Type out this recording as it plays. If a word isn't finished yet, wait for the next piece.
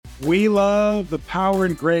We love the power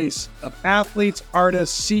and grace of athletes,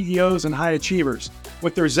 artists, CEOs, and high achievers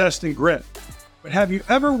with their zest and grit. But have you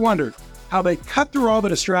ever wondered how they cut through all the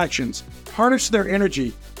distractions, harness their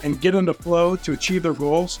energy, and get into flow to achieve their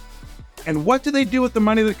goals? And what do they do with the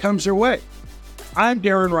money that comes their way? I'm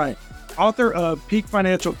Darren Wright, author of Peak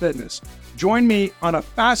Financial Fitness. Join me on a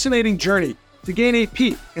fascinating journey to gain a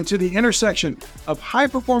peek into the intersection of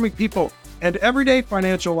high-performing people and everyday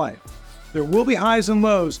financial life. There will be highs and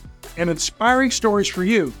lows and inspiring stories for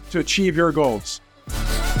you to achieve your goals.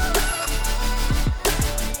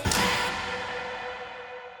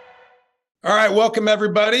 All right, welcome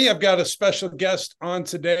everybody. I've got a special guest on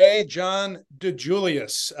today, John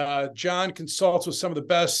DeJulius. John consults with some of the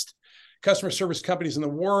best customer service companies in the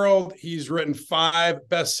world. He's written 5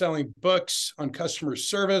 best-selling books on customer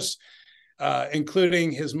service,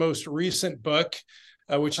 including his most recent book,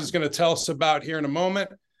 which he's going to tell us about here in a moment.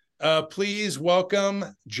 Please welcome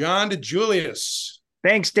John DeJulius.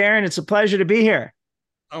 Thanks, Darren. It's a pleasure to be here.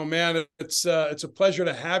 Oh man, it's a pleasure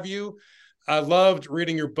to have you. I loved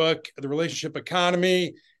reading your book, The Relationship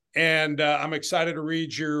Economy, and I'm excited to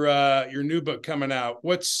read your new book coming out.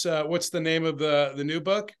 What's the name of the new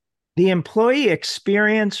book? The Employee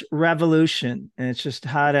Experience Revolution. And it's just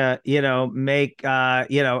how to, make,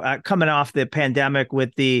 coming off the pandemic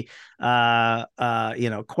with the,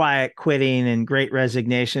 quiet quitting and great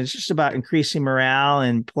resignation. It's just about increasing morale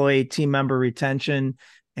and employee team member retention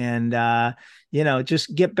and,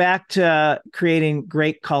 just get back to creating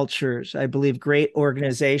great cultures. I believe great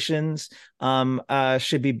organizations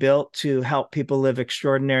should be built to help people live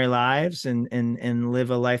extraordinary lives and live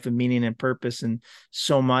a life of meaning and purpose. And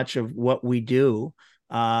so much of what we do,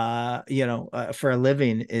 for a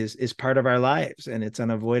living is part of our lives, and it's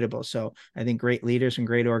unavoidable. So I think great leaders and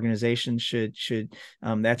great organizations should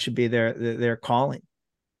that should be their calling.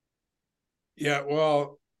 Yeah,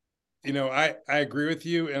 well, I agree with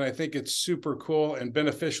you, and I think it's super cool and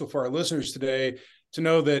beneficial for our listeners today to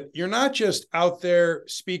know that you're not just out there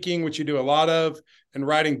speaking, which you do a lot of, and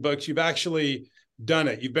writing books. You've actually done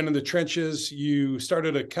it. You've been in the trenches. You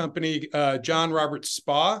started a company, John Roberts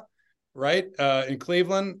Spa, right, in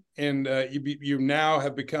Cleveland, and you now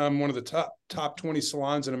have become one of the top 20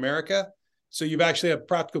 salons in America. So you've actually had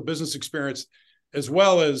practical business experience as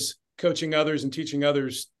well as coaching others and teaching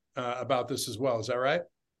others about this as well. Is that right?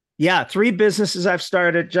 Yeah, 3 businesses I've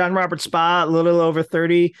started. John Roberts Spa, a little over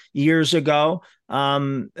 30 years ago.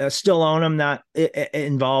 Still own them, not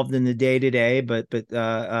involved in the day-to-day, but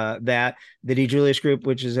the DeJulius Group,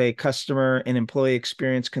 which is a customer and employee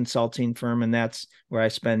experience consulting firm, and that's where I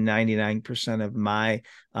spend 99% of my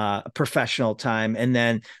professional time. And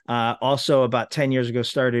then also about 10 years ago,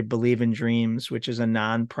 started Believe in Dreams, which is a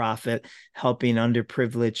nonprofit helping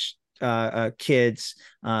underprivileged kids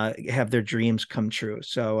have their dreams come true.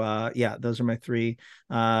 So those are my 3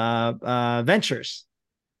 ventures.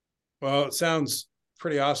 Well, it sounds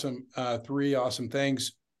pretty awesome. 3 awesome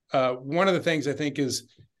things. One of the things I think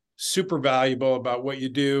is super valuable about what you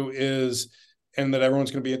do is, and that everyone's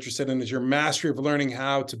going to be interested in, is your mastery of learning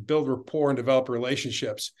how to build rapport and develop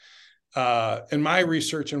relationships. In my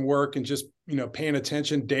research and work and just, paying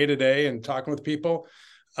attention day to day and talking with people,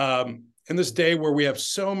 in this day where we have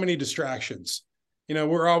so many distractions,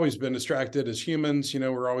 we're always been distracted as humans,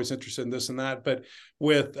 we're always interested in this and that, but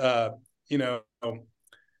with,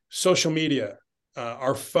 social media,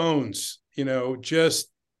 our phones, just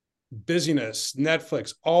busyness,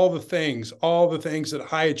 Netflix, all the things that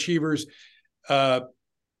high achievers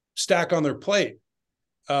stack on their plate.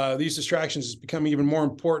 These distractions is becoming even more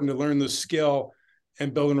important to learn the skill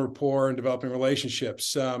and building rapport and developing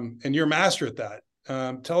relationships. And you're a master at that.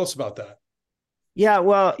 Tell us about that. Yeah,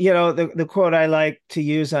 well, the quote I like to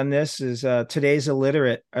use on this is today's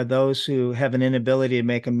illiterate are those who have an inability to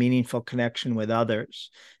make a meaningful connection with others.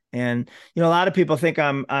 And, a lot of people think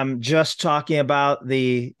I'm just talking about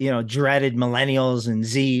the, dreaded millennials and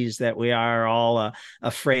Zs that we are all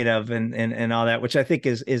afraid of and all that, which I think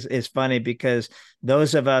is funny because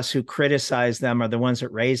those of us who criticize them are the ones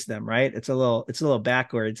that raised them, right? It's a little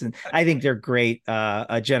backwards. And I think they're great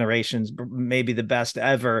generations, maybe the best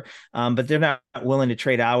ever, but they're not willing to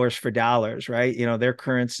trade hours for dollars, right? Their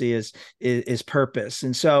currency is purpose.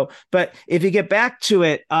 And so, but if you get back to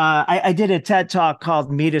it, I did a TED Talk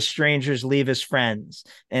called Meet a as strangers, leave as friends.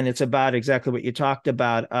 And it's about exactly what you talked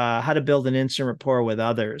about, how to build an instant rapport with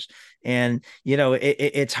others. And,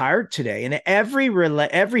 it's hard today. And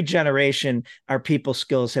every generation, our people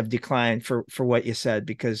skills have declined for what you said,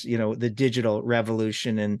 because, the digital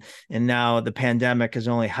revolution and now the pandemic has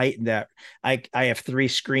only heightened that. I have three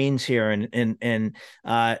screens here, and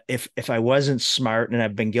if I wasn't smart, and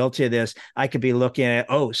I've been guilty of this, I could be looking at,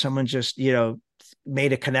 oh, someone just,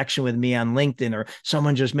 made a connection with me on LinkedIn, or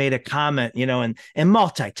someone just made a comment, and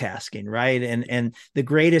multitasking, right? And the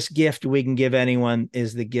greatest gift we can give anyone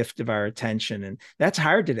is the gift of our attention. And that's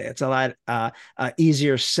hard today. It's a lot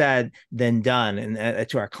easier said than done. And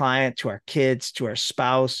to our client, to our kids, to our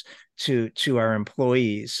spouse, to our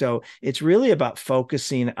employees. So it's really about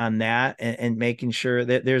focusing on that, and making sure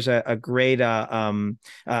that there's a great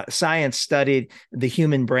science studied the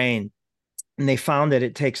human brain. And they found that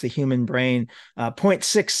it takes the human brain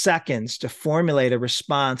 0.6 seconds to formulate a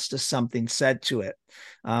response to something said to it.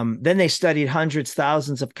 Then they studied hundreds,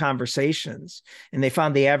 thousands of conversations, and they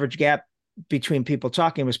found the average gap between people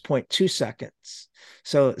talking was 0.2 seconds.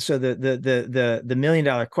 So the $1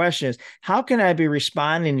 million question is, how can I be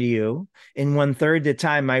responding to you in 1/3 the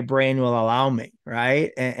time my brain will allow me,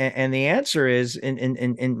 right? And the answer is,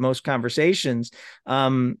 in most conversations,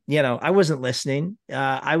 I wasn't listening.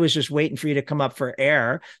 I was just waiting for you to come up for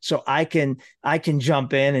air, so I can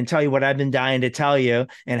jump in and tell you what I've been dying to tell you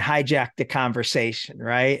and hijack the conversation,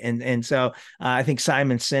 right? And so I think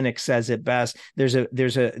Simon Sinek says it best. There's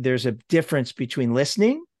a difference between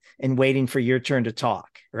listening and waiting for your turn to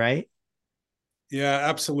talk, right? Yeah,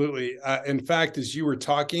 absolutely. In fact, as you were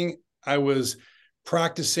talking, I was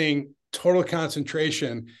practicing total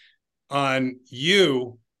concentration on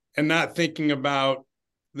you and not thinking about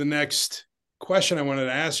the next question I wanted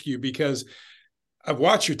to ask you, because I've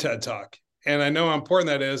watched your TED Talk and I know how important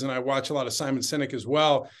that is. And I watch a lot of Simon Sinek as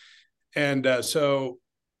well. And so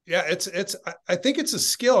yeah, I think it's a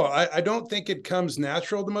skill. I don't think it comes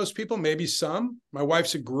natural to most people, maybe some. My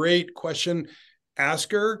wife's a great question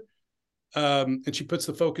asker, and she puts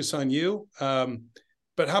the focus on you.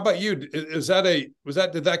 But how about you? Did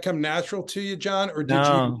that come natural to you, John, or did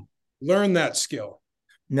you learn that skill?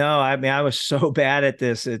 No, I mean, I was so bad at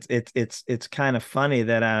this. It's kind of funny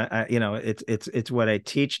that it's what I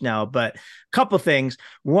teach now. But a couple things.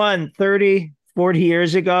 One, 30, 40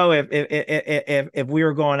 years ago, if we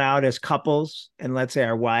were going out as couples, and let's say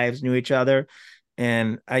our wives knew each other,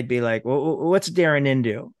 and I'd be like, well, what's Darren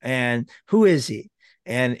into? And who is he?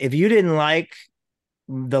 And if you didn't like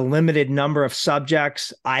the limited number of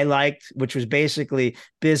subjects I liked, which was basically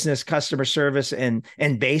business, customer service, and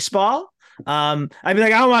baseball, I'd be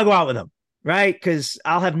like, I don't want to go out with him. Right. Because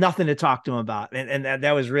I'll have nothing to talk to him about. And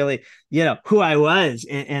that was really, who I was.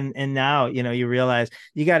 And now, you realize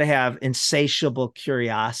you got to have insatiable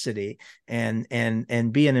curiosity and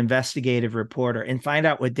be an investigative reporter and find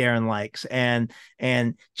out what Darren likes and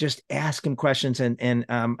just ask him questions. And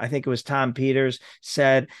I think it was Tom Peters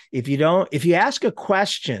said, if you ask a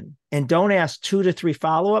question and don't ask 2 to 3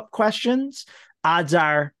 follow-up questions, odds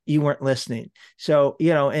are you weren't listening. So,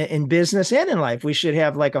 in business and in life, we should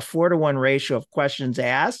have like a 4-to-1 ratio of questions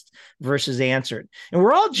asked versus answered. And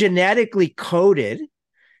we're all genetically coded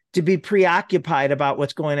to be preoccupied about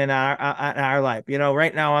what's going on in our life.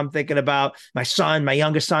 Right now I'm thinking about my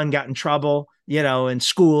youngest son got in trouble, in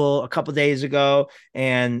school a couple of days ago,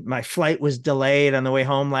 and my flight was delayed on the way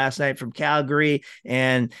home last night from Calgary.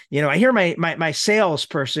 And, I hear my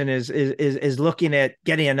salesperson is looking at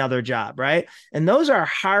getting another job. Right. And those are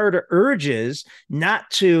hard urges not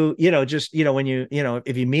to, just, when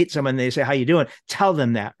if you meet someone, they say, how you doing? Tell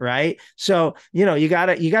them that. Right. So, you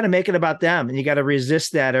gotta make it about them, and you got to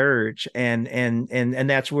resist that urge. And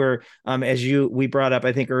that's where, we brought up,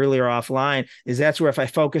 I think earlier offline, is that's where if I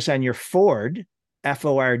focus on your Ford, Ford, I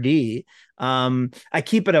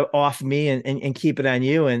keep it off me and keep it on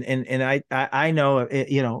you. And I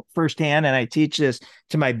know, firsthand, and I teach this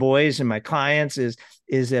to my boys and my clients is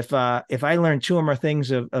if I learn 2 or more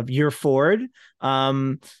things of your Ford, A,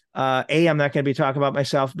 I'm not going to be talking about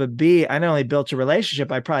myself, but B, I not only built a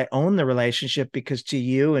relationship, I probably own the relationship, because to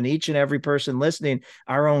you and each and every person listening,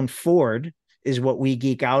 our own Ford is what we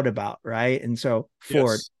geek out about. Right. And so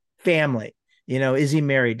Ford, yes. Family. Is he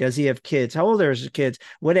married? Does he have kids? How old are his kids?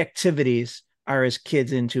 What activities are his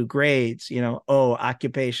kids into? Grades,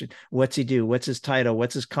 occupation. What's he do? What's his title?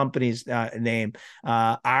 What's his company's name?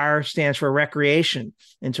 R stands for recreation.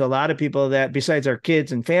 And to a lot of people, that besides our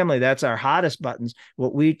kids and family, that's our hottest buttons.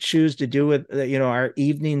 What we choose to do with, our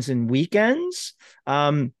evenings and weekends,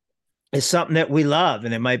 is something that we love.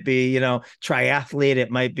 And it might be, triathlete,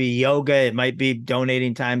 it might be yoga, it might be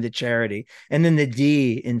donating time to charity. And then the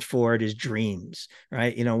D in Ford is dreams,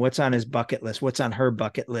 right? What's on his bucket list? What's on her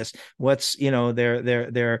bucket list? What's,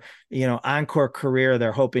 their encore career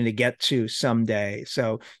they're hoping to get to someday.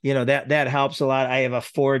 So, that helps a lot. I have a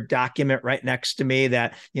Ford document right next to me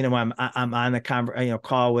that, I'm on a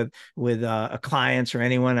call with clients or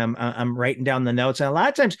anyone. I'm writing down the notes. And a lot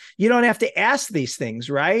of times you don't have to ask these things,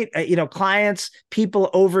 right? Clients, people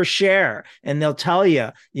overshare and they'll tell you,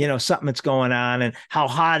 something that's going on and how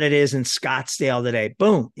hot it is in Scottsdale today.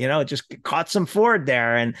 Boom, just caught some Ford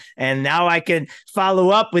there. And now I can follow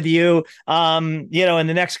up with you, in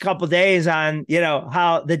the next couple of days on,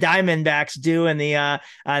 how the Diamondbacks do in the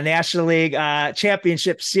National League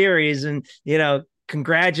Championship Series and,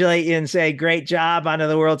 congratulate you and say great job onto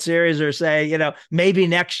the World Series, or say maybe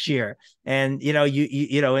next year. And you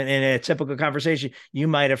in a typical conversation you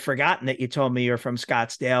might have forgotten that you told me you're from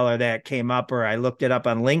Scottsdale, or that came up, or I looked it up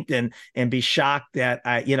on LinkedIn, and be shocked that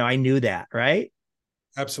I knew that. Right.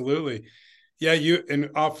 Absolutely. Yeah, you and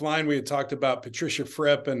offline we had talked about Patricia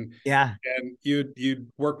Fripp, and you'd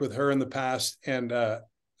worked with her in the past, and I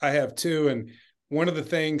have too. And one of the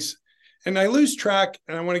things, and I lose track,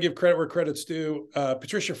 and I want to give credit where credit's due.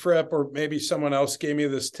 Patricia Fripp, or maybe someone else, gave me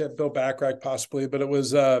this tip, Bill Backrack possibly, but it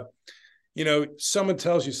was, someone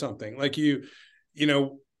tells you something like the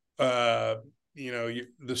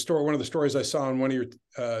story. One of the stories I saw in one of your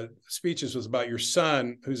speeches was about your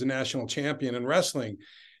son, who's a national champion in wrestling,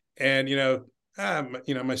 and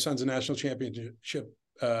my son's a national championship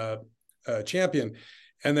champion,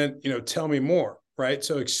 and then tell me more, right?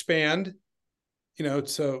 So expand,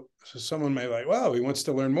 so someone may like, well, he wants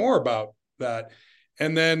to learn more about that.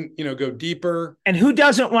 And then, go deeper. And who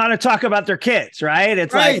doesn't want to talk about their kids, right?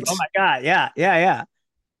 It's right. Like, oh my God. Yeah.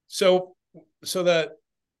 So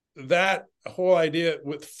that whole idea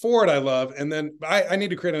with Ford, I love. And then I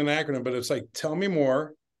need to create an acronym, but it's like, tell me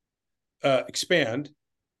more, expand,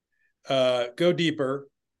 go deeper,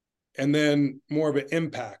 and then more of an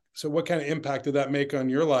impact. So what kind of impact did that make on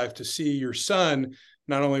your life to see your son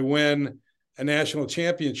not only win a national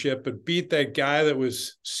championship, but beat that guy that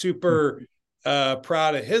was super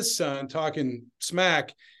proud of his son, talking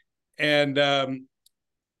smack, and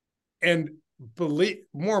believe,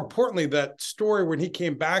 more importantly, that story when he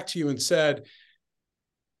came back to you and said,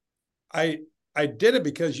 I did it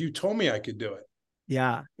because you told me I could do it.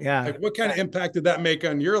 Yeah. Like, what kind of impact did that make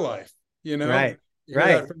on your life? Right.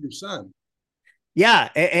 That from your son. Yeah,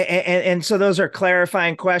 and so those are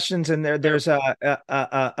clarifying questions, and there's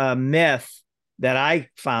a myth that I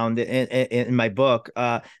found in my book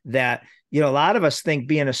that a lot of us think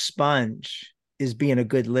being a sponge is being a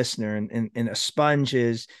good listener, and a sponge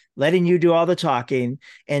is letting you do all the talking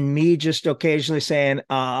and me just occasionally saying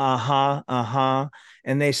uh-huh,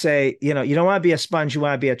 and they say you don't want to be a sponge, you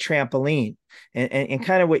want to be a trampoline. And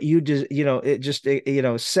kind of what you just,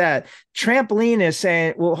 said, trampoline is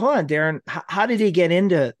saying, well, hold on, Darren, how did he get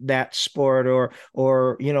into that sport? Or,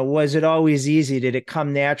 was it always easy? Did it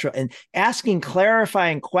come natural? And asking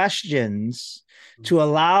clarifying questions to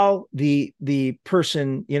allow the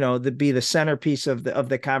person, to be the centerpiece of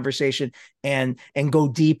the conversation and go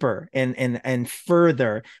deeper and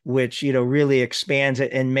further, which, really expands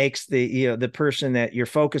it and makes the person that you're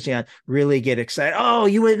focusing on really get excited. Oh,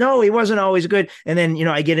 you would know he wasn't always good. And then,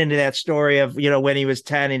 I get into that story of, when he was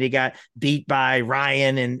 10 and he got beat by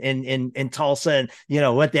Ryan in Tulsa,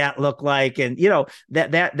 and, what that looked like. And,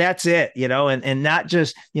 that's it, and not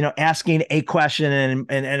just, asking a question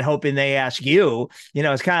and hoping they ask you.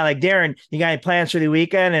 It's kind of like, Darren, you got any plans for the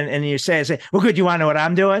weekend? And you say, well, good, you want to know what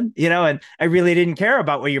I'm doing? And I really didn't care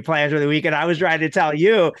about what your plans for the weekend. I was trying to tell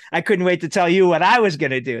you, I couldn't wait to tell you what I was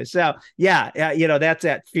going to do. So yeah, that's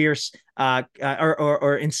that fierce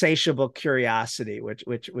or insatiable curiosity, which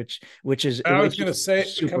is. I was going to say,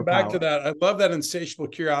 come back to that. I love that insatiable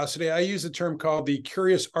curiosity. I use a term called the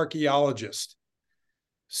curious archaeologist.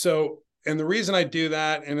 So, and the reason I do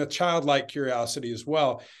that, and a childlike curiosity as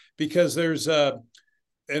well, because there's and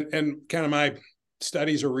kind of my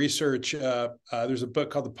studies or research, there's a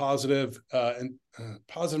book called The Positive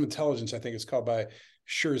Intelligence, I think it's called, by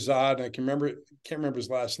Shirzad. And I can't remember his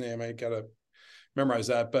last name. I got to memorize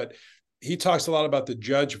that. But he talks a lot about the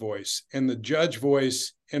judge voice, and the judge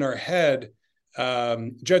voice in our head,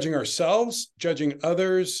 judging ourselves, judging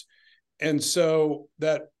others. And so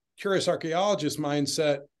that curious archaeologist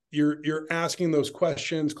mindset, you're asking those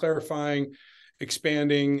questions, clarifying,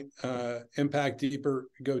 expanding, impact deeper,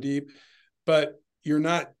 go deep, but you're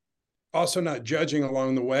not judging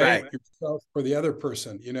along the way, right, yourself or the other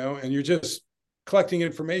person, and you're just collecting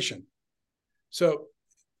information. So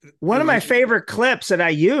One of my favorite clips that I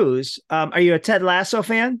use. Are you a Ted Lasso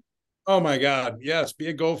fan? Oh my God. Yes. Be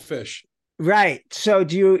a goldfish. Right. So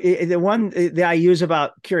do you, the one that I use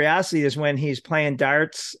about curiosity is when he's playing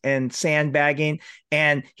darts and sandbagging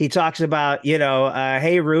and he talks about,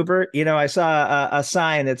 hey, Rupert, I saw a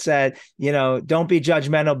sign that said, don't be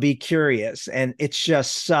judgmental, be curious. And it's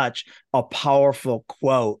just such a powerful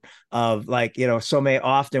quote of like, so many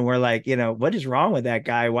often we're like, what is wrong with that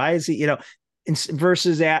guy? Why is he,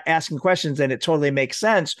 versus asking questions, and it totally makes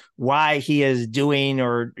sense why he is doing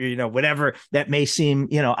or whatever that may seem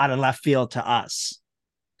out of left field to us.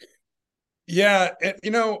 Yeah,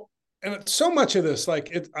 and so much of this,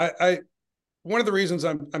 like I one of the reasons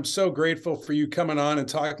I'm so grateful for you coming on and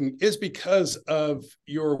talking is because of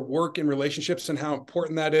your work in relationships and how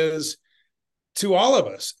important that is to all of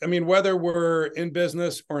us. I mean, whether we're in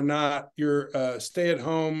business or not, your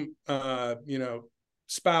stay-at-home,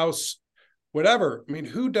 spouse, whatever. I mean,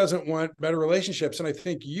 who doesn't want better relationships? And I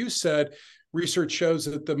think you said research shows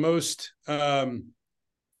that the most, one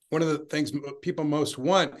of the things people most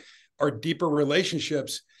want are deeper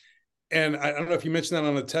relationships. And I don't know if you mentioned that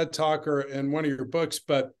on a TED Talk or in one of your books,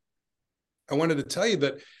 but I wanted to tell you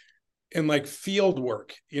that in like field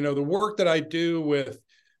work, the work that I do with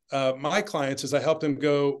my clients is I help them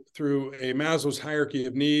go through a Maslow's hierarchy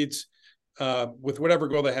of needs, with whatever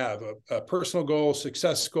goal they have, a personal goal,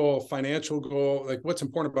 success goal, financial goal, like what's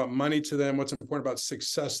important about money to them, what's important about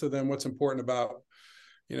success to them, what's important about,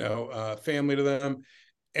 family to them.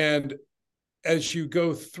 And as you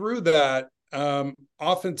go through that,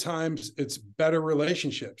 oftentimes it's better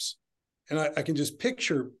relationships. And I can just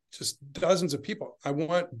picture just dozens of people. I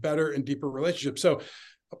want better and deeper relationships. So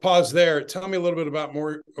I'll pause there. Tell me a little bit about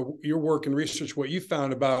more of your work and research, what you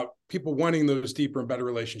found about people wanting those deeper and better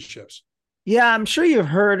relationships. Yeah, I'm sure you've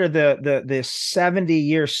heard of the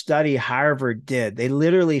 70-year study Harvard did. They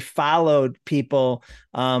literally followed people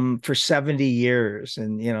for 70 years,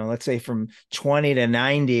 and let's say from 20 to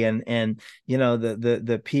 90, and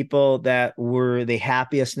the people that were the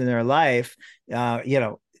happiest in their life,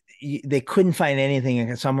 they couldn't find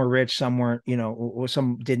anything. Some were rich, some weren't,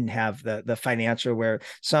 some didn't have the financial, where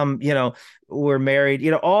some, were married,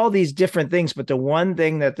 all these different things. But the one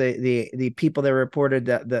thing that the people that reported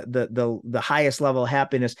that the highest level of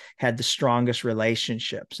happiness had the strongest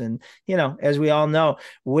relationships. And, as we all know,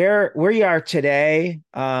 where you are today,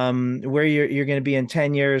 where you're going to be in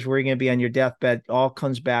 10 years, where you're going to be on your deathbed, all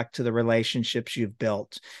comes back to the relationships you've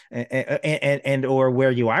built and or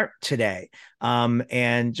where you aren't today.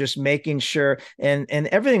 And just making sure, and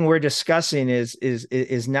everything we're discussing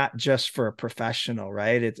is not just for a professional,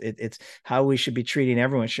 right? It's how we should be treating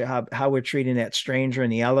everyone, how we're treating that stranger in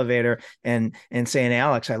the elevator and saying,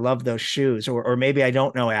 Alex, I love those shoes, or maybe I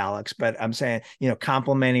don't know Alex, but I'm saying,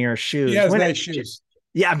 complimenting her shoes. He has nice shoes.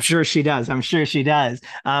 Yeah, I'm sure she does.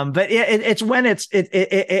 But it's when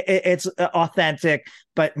it's authentic,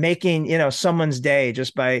 but making, someone's day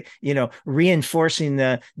just by, reinforcing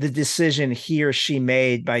the decision he or she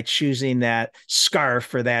made by choosing that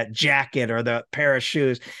scarf or that jacket or the pair of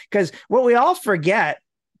shoes. Because what we all forget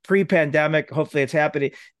pre-pandemic, hopefully it's happening,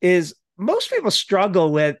 is most people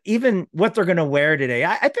struggle with even what they're going to wear today.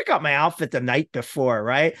 I pick out my outfit the night before,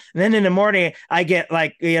 right? And then in the morning, I get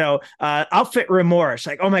like, outfit remorse.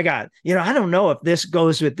 Like, oh my God, I don't know if this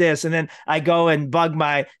goes with this. And then I go and bug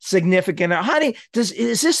my significant, honey,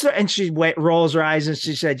 is this, and she rolls her eyes and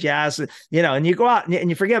she said, yes. And you go out and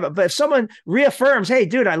you forget. But if someone reaffirms, hey,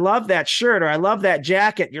 dude, I love that shirt or I love that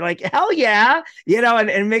jacket, you're like, hell yeah,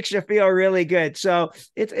 and makes you feel really good. So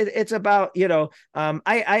it's about,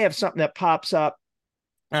 I have something that pops up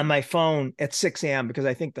on my phone at 6 a.m. because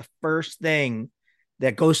I think the first thing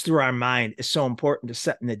that goes through our mind is so important to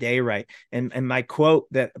setting the day right. And my quote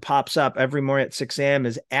that pops up every morning at 6 a.m.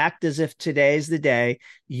 is, act as if today is the day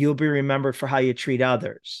you'll be remembered for how you treat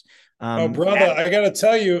others. Oh, brother, I got to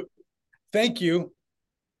tell you, thank you.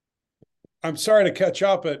 I'm sorry to catch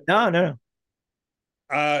up, but no.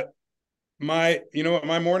 You know what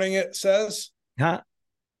my morning it says? Huh?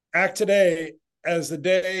 Act today as the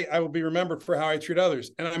day I will be remembered for how I treat others.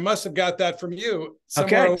 And I must have got that from you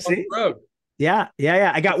somewhere along the road. Yeah.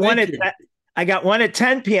 I got one at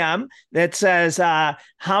 10 p.m. that says,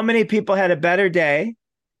 how many people had a better day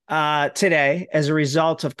today as a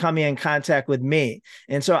result of coming in contact with me?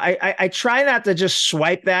 And so I try not to just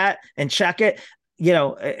swipe that and check it,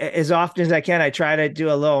 as often as I can. I try to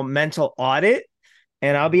do a little mental audit.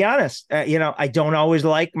 And I'll be honest, I don't always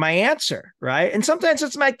like my answer, right? And sometimes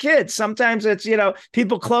it's my kids. Sometimes it's,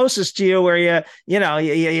 people closest to you where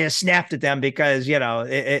you snapped at them because, how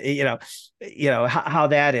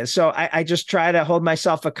that is. So I just try to hold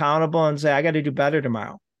myself accountable and say, I got to do better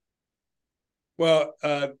tomorrow. Well,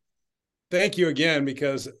 thank you again,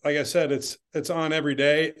 because like I said, it's on every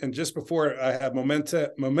day. And just before, I have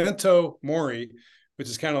memento mori, which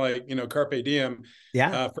is kind of like, carpe diem,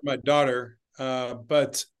 Yeah. for my daughter.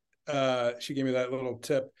 But she gave me that little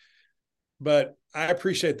tip, but I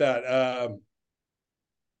appreciate that.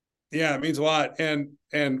 Yeah, it means a lot.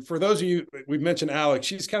 And for those of you, we mentioned Alex,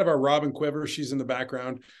 she's kind of our Robin Quiver. She's in the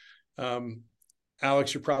background.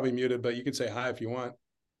 Alex, you're probably muted, but you can say hi if you want.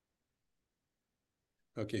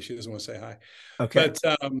 Okay, she doesn't want to say hi. Okay.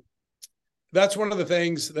 But that's one of the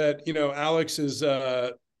things that, Alex is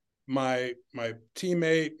my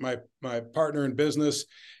teammate, my partner in business,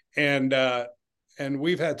 and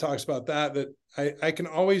we've had talks about that I can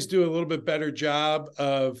always do a little bit better job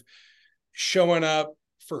of showing up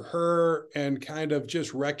for her and kind of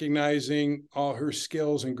just recognizing all her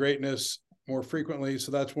skills and greatness more frequently.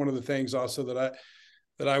 So that's one of the things also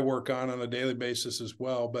that I work on a daily basis as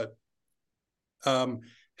well. But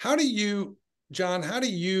how do you, John,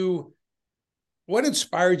 what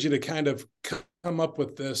inspired you to kind of come up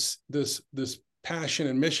with this passion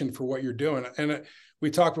and mission for what you're doing? And we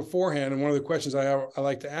talked beforehand, and one of the questions I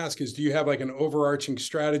like to ask is, do you have like an overarching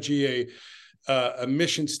strategy, a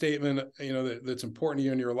mission statement, that's important to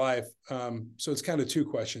you in your life? So it's kind of two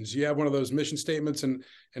questions. Do you have one of those mission statements, and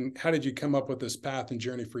how did you come up with this path and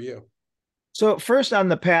journey for you? So first on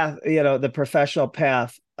the path, the professional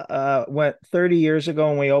path, went 30 years ago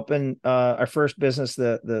when we opened our first business,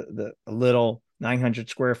 the little 900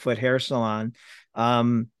 square foot hair salon.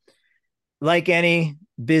 Like any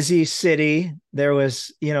busy city, there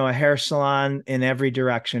was, a hair salon in every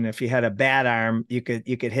direction. If you had a bad arm, you could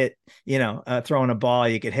hit, throwing a ball,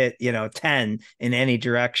 you could hit, 10 in any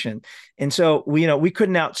direction. And so we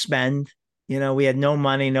couldn't outspend. We had no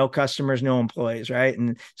money, no customers, no employees, right?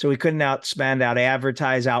 And so we couldn't outspend, out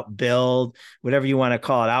advertise, out build, whatever you want to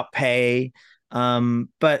call it, out pay.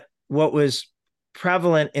 But what was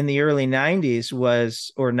prevalent in the early 90s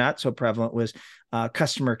was, or not so prevalent, was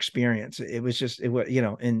customer experience. It was just,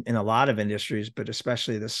 in a lot of industries, but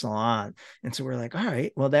especially the salon. And so we're like, all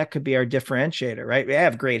right, well, that could be our differentiator, right? We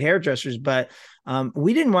have great hairdressers, but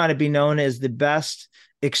we didn't want to be known as the best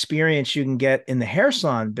experience you can get in the hair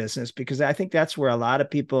salon business, because I think that's where a lot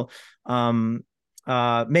of people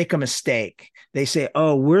make a mistake. They say,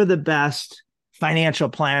 oh, we're the best financial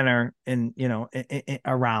planner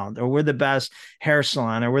around, or we're the best hair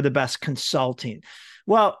salon, or we're the best consulting.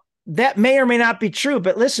 Well, that may or may not be true,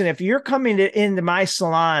 but listen, if you're coming into my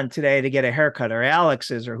salon today to get a haircut, or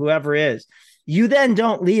Alex's, or whoever is, you then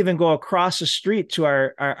don't leave and go across the street to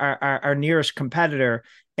our nearest competitor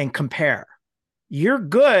and compare. You're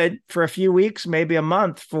good for a few weeks, maybe a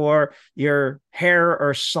month, for your hair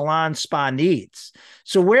or salon spa needs.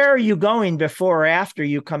 So where are you going before or after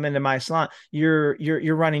you come into my salon? You're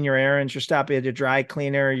running your errands, you're stopping at a dry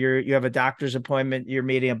cleaner, you have a doctor's appointment, you're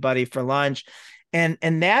meeting a buddy for lunch. And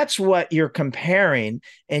that's what you're comparing.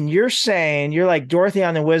 And you're saying, you're like Dorothy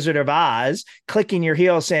on the Wizard of Oz, clicking your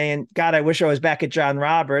heels saying, God, I wish I was back at John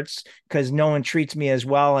Roberts because no one treats me as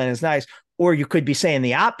well and as nice. Or you could be saying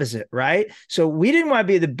the opposite, right? So we didn't want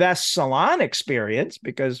to be the best salon experience,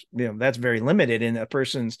 because that's very limited in a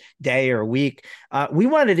person's day or week. We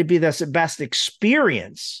wanted to be the best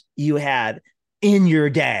experience you had in your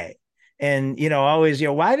day. And, always,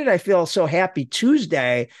 why did I feel so happy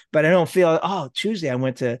Tuesday, but I don't feel, Tuesday I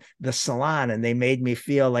went to the salon and they made me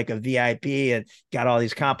feel like a VIP and got all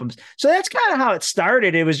these compliments. So that's kind of how it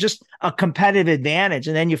started. It was just a competitive advantage.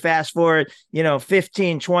 And then you fast forward,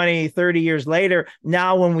 15, 20, 30 years later,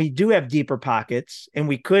 now when we do have deeper pockets and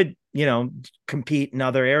we could, compete in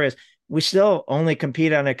other areas, we still only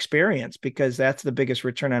compete on experience, because that's the biggest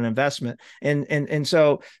return on investment. And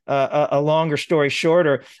so a longer story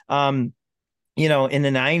shorter, in the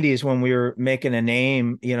 90s, when we were making a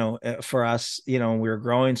name, for us, we were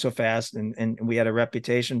growing so fast, and we had a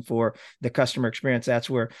reputation for the customer experience. That's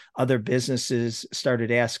where other businesses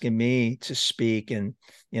started asking me to speak. And,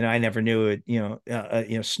 I never knew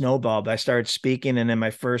it, snowball, but I started speaking. And then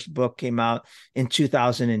my first book came out in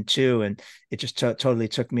 2002, and it just totally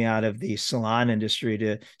took me out of the salon industry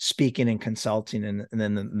to speaking and consulting. And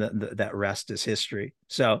then that rest is history.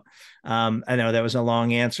 So I know that was a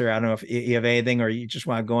long answer. I don't know if you have anything, or you just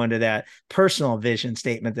want to go into that personal vision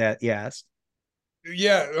statement that you asked.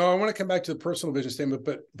 Yeah, I want to come back to the personal vision statement,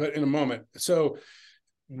 but in a moment. So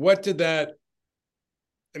what did that,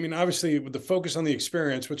 obviously with the focus on the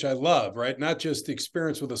experience, which I love, right? Not just the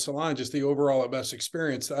experience with a salon, just the overall best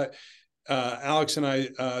experience. Alex and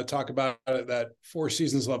I talk about it, that Four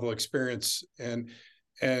Seasons level experience. And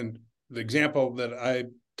the example that I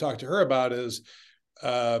talked to her about is,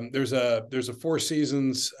 There's a Four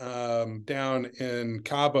Seasons down in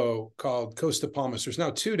Cabo called Costa Palmas. There's now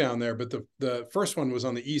two down there, but the first one was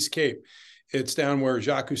on the East Cape. It's down where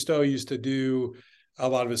Jacques Cousteau used to do a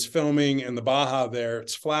lot of his filming in the Baja there.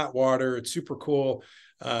 It's flat water. It's super cool.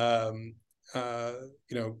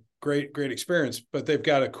 Great experience. But they've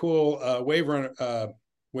got a cool wakeboard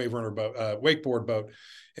boat,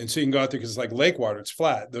 and so you can go out there because it's like lake water. It's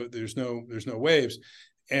flat. There's no waves.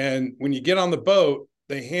 And when you get on the boat,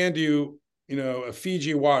 they hand you, a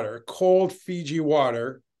Fiji water, cold Fiji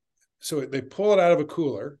water. So they pull it out of a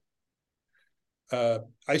cooler,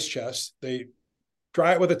 ice chest. They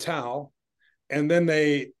dry it with a towel, and then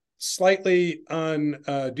they slightly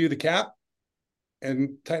undo the cap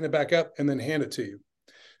and tighten it back up, and then hand it to you.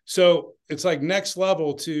 So it's like next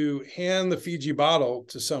level to hand the Fiji bottle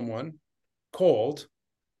to someone cold,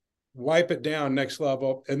 wipe it down next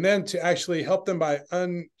level, and then to actually help them by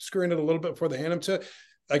unscrewing it a little bit before they hand them to,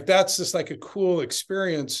 like, that's just like a cool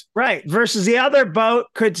experience. Right. Versus the other boat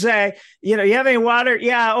could say, you have any water?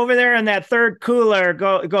 Yeah, over there in that third cooler,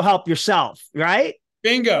 go help yourself. Right.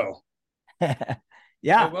 Bingo.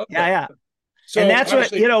 Yeah. So, and that's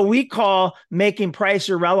actually what, we call making price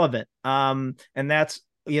irrelevant. And that's,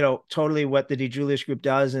 totally what the DeJulius Group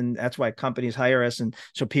does. And that's why companies hire us. And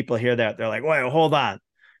so people hear that, they're like, wait, hold on.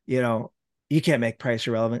 You can't make price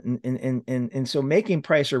irrelevant. And so making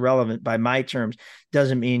price irrelevant by my terms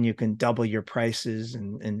doesn't mean you can double your prices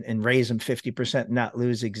and raise them 50%, not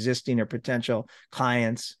lose existing or potential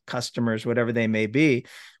clients, customers, whatever they may be.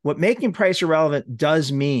 What making price irrelevant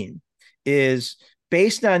does mean is,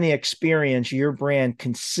 based on the experience your brand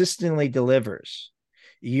consistently delivers,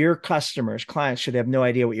 your customers, clients should have no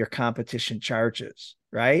idea what your competition charges.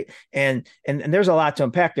 Right. And there's a lot to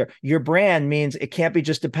unpack there. Your brand means it can't be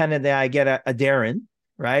just dependent that I get a Darren,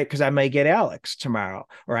 right? Because I may get Alex tomorrow,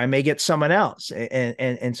 or I may get someone else.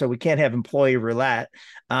 And so we can't have employee roulette.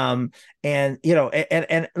 And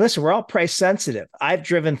listen, we're all price sensitive. I've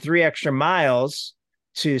driven 3 extra miles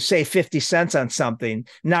to save 50 cents on something,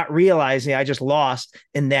 not realizing I just lost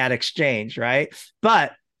in that exchange. Right.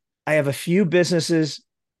 But I have a few businesses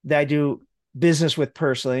that I do business with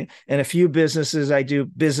personally, and a few businesses I do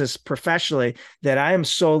business professionally that I am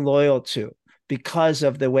so loyal to because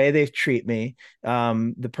of the way they treat me,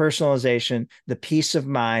 the personalization, the peace of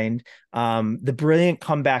mind, the brilliant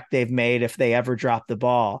comeback they've made if they ever drop the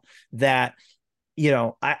ball, that,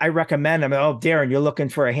 I recommend them. Oh, Darren, you're looking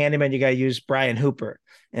for a handyman, you got to use Brian Hooper.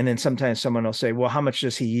 And then sometimes someone will say, well, how much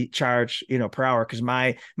does he charge, per hour? Because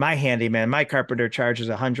my handyman, my carpenter charges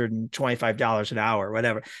 $125 an hour, or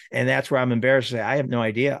whatever. And that's where I'm embarrassed to say, I have no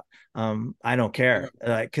idea. I don't care,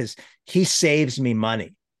 because he saves me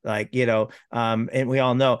money. And we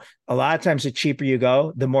all know a lot of times the cheaper you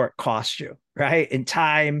go, the more it costs you, right? In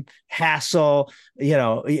time, hassle,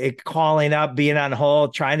 calling up, being on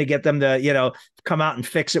hold, trying to get them to, come out and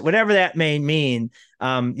fix it, whatever that may mean.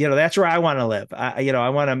 That's where I want to live. I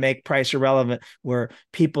want to make price irrelevant, where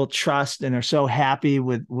people trust and are so happy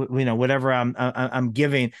with whatever I'm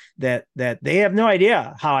giving, that they have no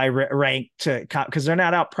idea how I rank because they're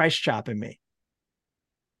not out price shopping me.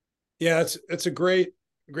 Yeah, it's a great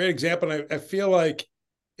example. And I feel like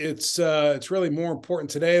it's really more important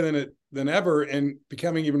today than ever, and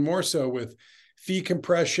becoming even more so with fee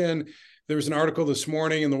compression. There was an article this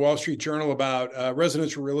morning in the Wall Street Journal about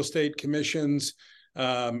residential real estate commissions,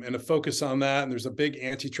 and a focus on that. And there's a big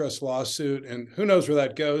antitrust lawsuit, and who knows where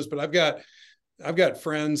that goes. But I've got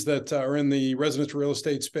friends that are in the residential real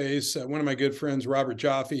estate space. One of my good friends, Robert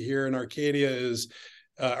Jaffe, here in Arcadia, is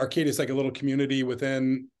like a little community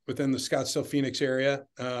within the Scottsdale, Phoenix area.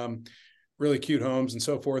 Really cute homes and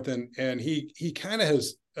so forth. And he kind of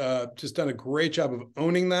has just done a great job of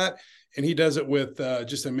owning that. And he does it with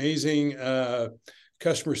just amazing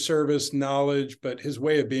customer service knowledge, but his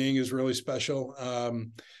way of being is really special.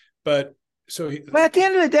 But at the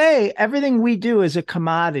end of the day, everything we do is a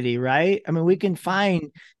commodity, right? I mean, we can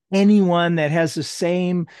find anyone that has the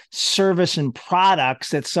same service and products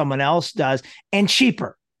that someone else does, and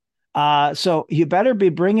cheaper. So you better be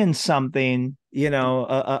bringing something,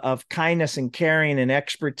 of kindness and caring and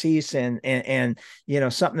expertise and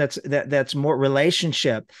something that's more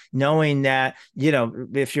relationship, knowing that,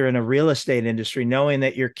 if you're in a real estate industry, knowing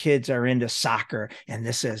that your kids are into soccer, and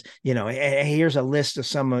this is, here's a list of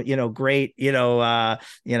some, great,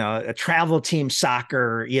 a travel team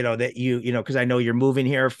soccer, that because I know you're moving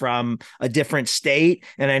here from a different state,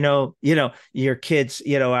 and I know, your kids,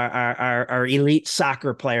 are elite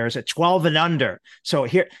soccer players at 12 and under. So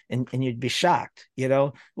here, and you'd be shocked.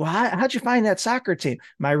 Well, how'd you find that soccer team?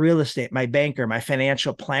 My real estate, my banker, my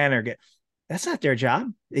financial planner. That's not their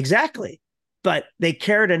job. Exactly. but they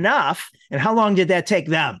cared enough. And how long did that take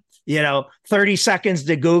them? 30 seconds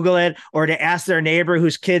to Google it, or to ask their neighbor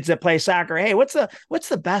whose kids that play soccer, hey, what's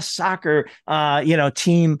the best soccer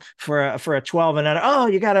team for a 12 and under? Oh,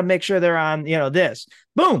 you got to make sure they're on this.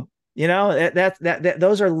 Boom. That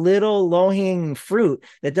those are little low-hanging fruit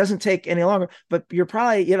that doesn't take any longer. But you're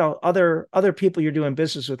probably other people you're doing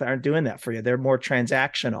business with aren't doing that for you. They're more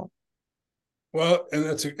transactional. Well, and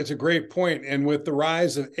it's a great point. And with the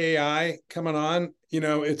rise of AI coming on,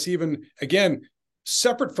 it's even, again,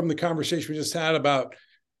 separate from the conversation we just had about,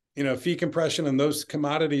 fee compression and those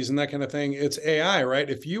commodities and that kind of thing. It's AI, right?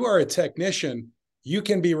 If you are a technician, you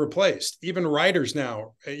can be replaced. Even writers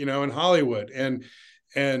now, in Hollywood and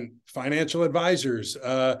financial advisors,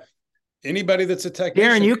 anybody that's a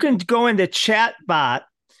technician. Darren, you can go into chatbot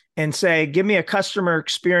and say, give me a customer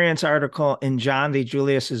experience article in John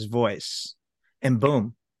DeJulius's voice, and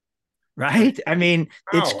boom. Right? I mean,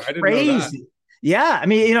 it's crazy. Yeah. I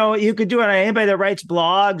mean, you could do it on anybody that writes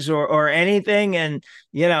blogs or anything. And,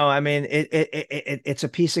 I mean, it's a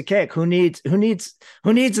piece of cake. Who needs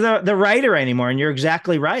the writer anymore? And you're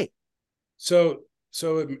exactly right. So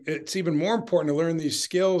it's even more important to learn these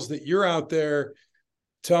skills that you're out there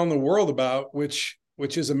telling the world about, which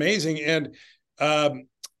is amazing. And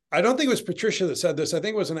I don't think it was Patricia that said this. I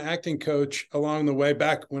think it was an acting coach along the way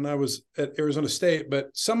back when I was at Arizona State, but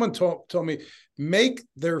someone told me, make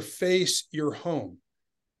their face your home.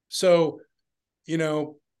 So,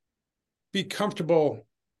 be comfortable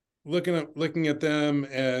looking at them,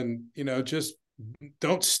 and, just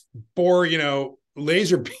don't bore,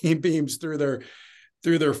 laser beams through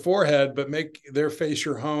their forehead, but make their face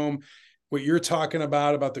your home. What you're talking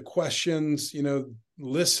about the questions,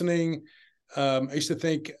 listening. I used to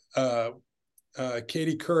think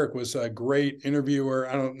Katie Couric was a great interviewer.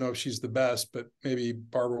 I don't know if she's the best, but maybe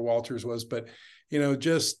Barbara Walters was. But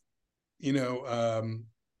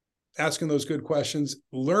asking those good questions,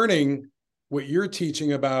 learning what you're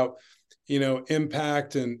teaching about,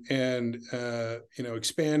 impact and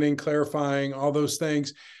expanding, clarifying, all those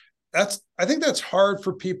things. I think that's hard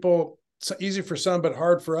for people. It's easy for some, but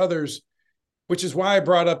hard for others, which is why I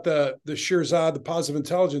brought up the Shirzad, the positive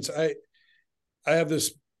intelligence. I have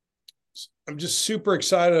this, I'm just super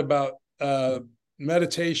excited about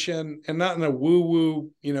meditation, and not in a woo-woo,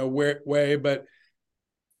 way, but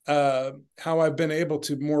how I've been able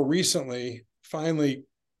to more recently finally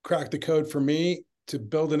crack the code for me to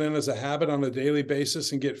build it in as a habit on a daily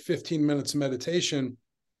basis and get 15 minutes of meditation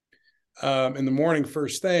in the morning,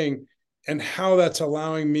 first thing, and how that's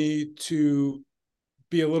allowing me to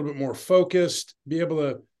be a little bit more focused, be able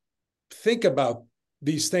to think about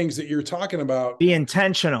these things that you're talking about. Be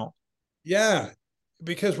intentional. Yeah,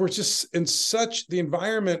 because we're just in the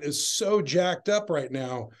environment is so jacked up right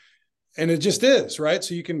now, and it just is, right?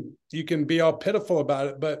 So you can be all pitiful about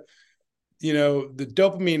it, but the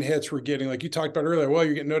dopamine hits we're getting, like you talked about earlier, well,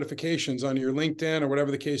 you're getting notifications on your LinkedIn or whatever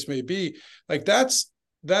the case may be. Like that's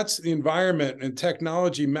the environment and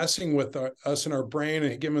technology messing with us in our brain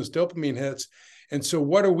and giving us dopamine hits. And so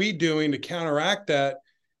what are we doing to counteract that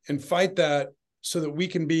and fight that, so that we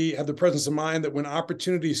can have the presence of mind that when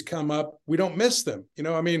opportunities come up, we don't miss them?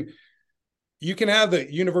 You can have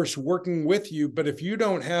the universe working with you, but if you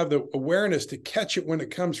don't have the awareness to catch it when it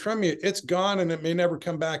comes from you, it's gone and it may never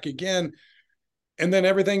come back again. And then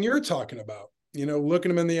everything you're talking about, looking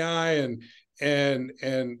them in the eye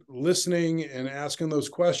and listening and asking those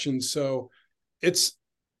questions. So it's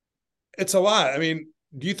a lot. I mean,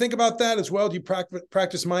 do you think about that as well? Do you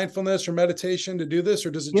practice mindfulness or meditation to do this,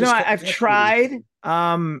 or does it just I've tried,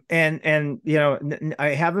 and I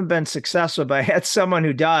haven't been successful, but I had someone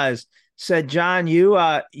who said, John, you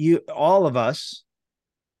all of us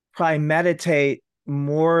probably meditate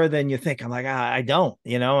more than you think. I'm like, I don't,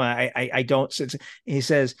 I don't. He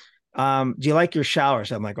says, do you like your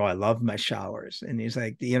showers? I'm like, oh, I love my showers. And he's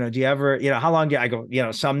like, do you ever, how long do I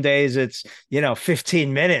go, some days it's,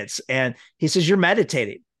 15 minutes. And he says, you're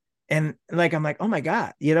meditating. And I'm like, oh my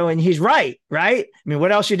God, and he's right. I mean,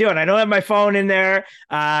 what else you doing? I don't have my phone in there.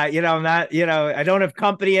 I'm not, I don't have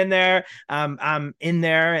company in there. I'm in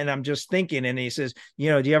there and I'm just thinking. And he says,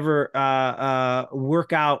 do you ever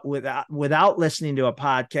work out without listening to a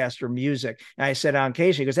podcast or music? And I said, on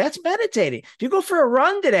occasion. He goes, that's meditating. If you go for a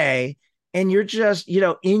run today, and you're just,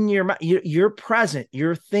 in you're present,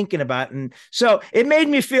 you're thinking about it. And so it made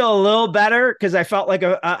me feel a little better, because I felt like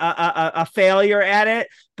a failure at it,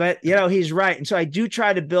 but he's right. And so I do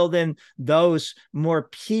try to build in those more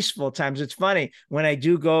peaceful times. It's funny when I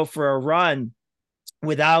do go for a run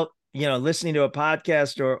without listening to a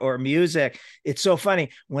podcast or music. It's so funny.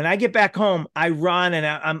 When I get back home, I run and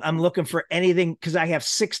I'm looking for anything because I have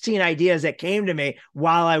 16 ideas that came to me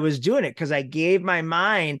while I was doing it, because I gave my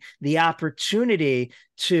mind the opportunity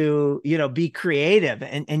to, be creative.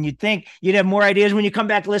 And you'd think you'd have more ideas when you come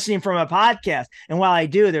back listening from a podcast. And while I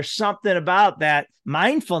do, there's something about that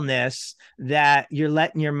mindfulness that you're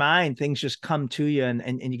letting your mind, things just come to you,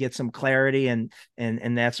 and you get some clarity, and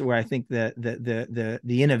that's where I think the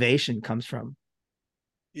innovation comes from.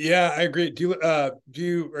 Yeah, I agree. Are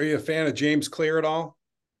you a fan of James Clear at all?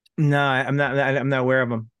 No, I'm not aware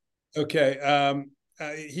of him. Okay.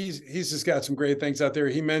 He's just got some great things out there.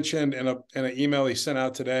 He mentioned in an email he sent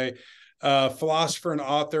out today, philosopher and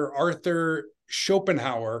author Arthur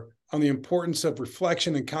Schopenhauer, on the importance of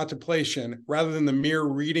reflection and contemplation rather than the mere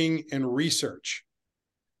reading and research.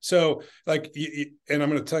 So and I'm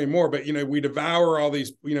going to tell you more, but, we devour all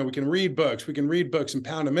these, we can read books and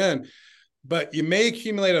pound them in, but you may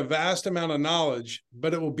accumulate a vast amount of knowledge,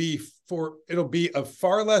 but it'll be of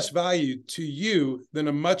far less value to you than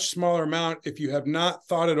a much smaller amount if you have not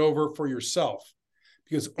thought it over for yourself.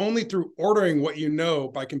 Because only through ordering what you know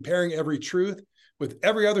by comparing every truth with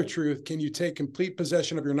every other truth can you take complete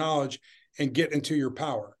possession of your knowledge and get into your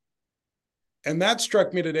power. And that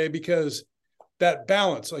struck me today, because that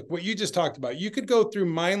balance, like what you just talked about, you could go through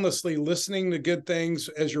mindlessly listening to good things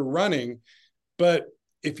as you're running, but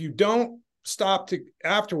if you don't stop to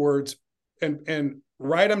afterwards and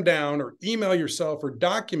write them down or email yourself or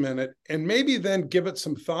document it, and maybe then give it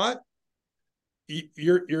some thought,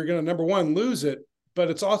 you're going to, number one, lose it, but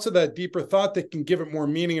it's also that deeper thought that can give it more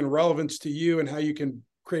meaning and relevance to you and how you can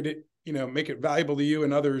create it, make it valuable to you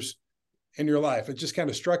and others in your life. It just kind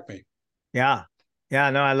of struck me. Yeah. Yeah.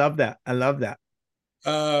 No, I love that.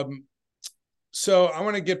 So I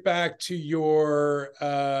want to get back to your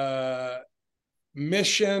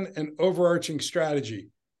mission and overarching strategy.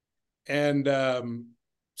 And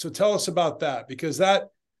so tell us about that, because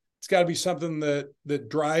it's got to be something that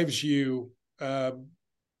drives you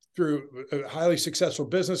through a highly successful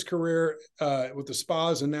business career with the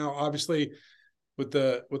spas, and now obviously with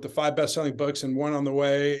the 5 best-selling books and one on the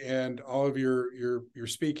way, and all of your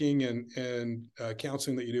speaking and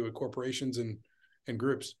counseling that you do with corporations and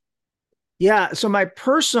groups. Yeah. So my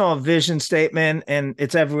personal vision statement, and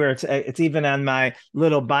it's everywhere. It's even on my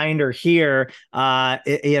little binder here.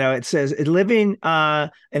 It says living an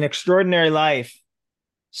extraordinary life,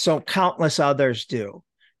 so countless others do.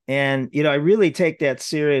 And, I really take that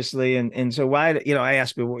seriously. And so why, I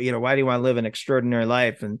ask people, why do you want to live an extraordinary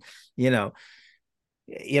life? And,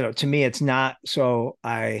 to me, it's not so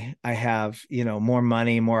I have, more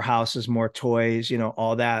money, more houses, more toys,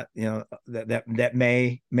 all that, that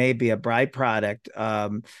may be a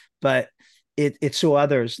byproduct. But it's so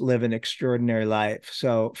others live an extraordinary life.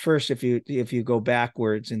 So first, if you go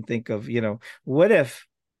backwards and think of, what if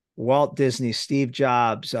Walt Disney, Steve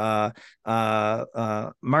Jobs, Martin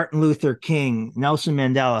Luther King, Nelson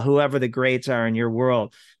Mandela, whoever the greats are in your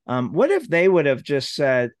world, what if they would have just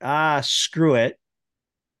said, screw it,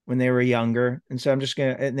 when they were younger, and so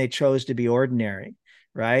and they chose to be ordinary,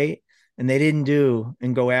 right? And they didn't do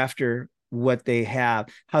and go after what they have,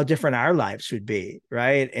 how different our lives would be,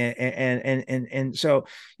 right? And so,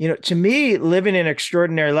 to me, living an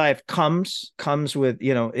extraordinary life comes with,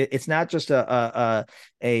 it's not just a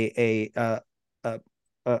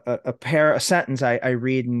sentence I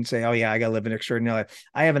read and say, oh yeah, I got to live an extraordinary life.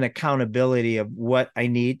 I have an accountability of what I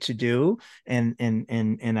need to do, and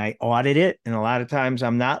I audit it. And a lot of times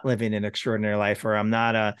I'm not living an extraordinary life, or I'm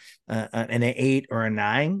not an 8 or a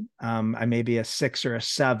 9. I may be a 6 or a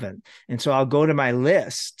 7. And so I'll go to my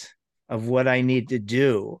list of what I need to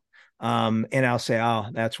do. And I'll say, oh,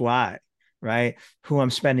 that's why. Right. Who I'm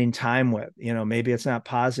spending time with, maybe it's not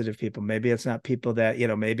positive people. Maybe it's not people that,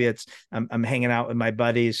 maybe it's, I'm hanging out with my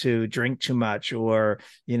buddies who drink too much, or,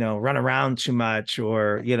 run around too much,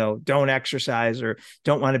 or, don't exercise, or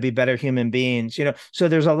don't want to be better human beings, so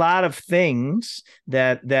there's a lot of things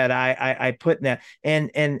that I put in that, and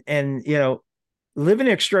living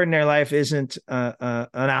an extraordinary life isn't an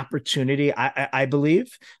opportunity. I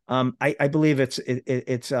believe, I believe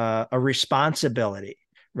it's a responsibility,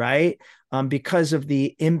 right? Because of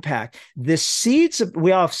the impact. We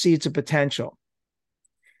all have seeds of potential.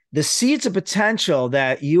 The seeds of potential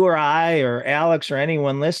that you or I or Alex or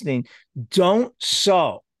anyone listening don't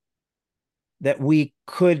sow, that we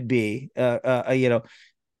could be, not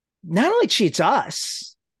only cheats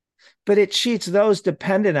us, but it cheats those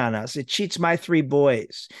dependent on us. It cheats my 3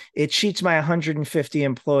 boys. It cheats my 150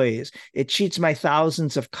 employees. It cheats my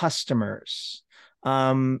thousands of customers,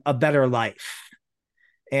 a better life.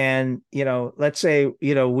 And, let's say,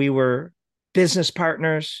 we were business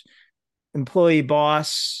partners, employee,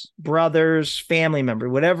 boss, brothers, family member,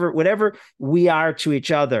 whatever we are to each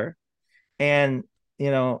other. And,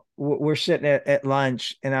 we're sitting at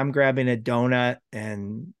lunch and I'm grabbing a donut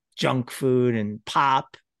and junk food and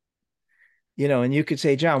pop, and you could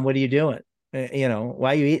say, John, what are you doing?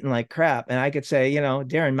 Why are you eating like crap? And I could say,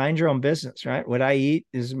 Darren, mind your own business, right? What I eat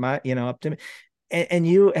is up to me. And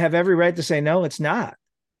you have every right to say, no, it's not,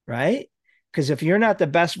 right? Because if you're not the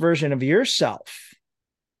best version of yourself,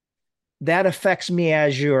 that affects me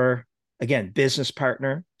as your, again, business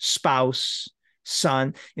partner, spouse,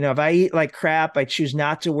 son. If I eat like crap, I choose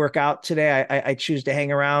not to work out today. I choose to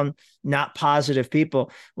hang around not positive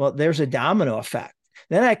people. Well, there's a domino effect.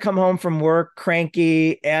 Then I come home from work,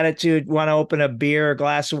 cranky attitude, want to open a beer, a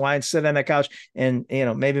glass of wine, sit on the couch. And,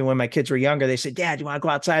 maybe when my kids were younger, they said, Dad, you want to go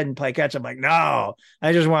outside and play catch? I'm like, no,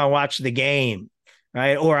 I just want to watch the game.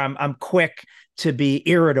 Right. Or I'm quick to be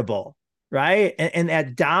irritable. Right. And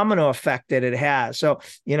that domino effect that it has. So,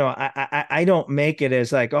 I don't make it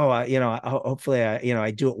as like, hopefully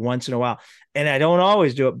I do it once in a while, and I don't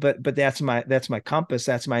always do it, but that's my compass.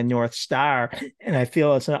 That's my North Star. And I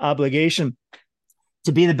feel it's an obligation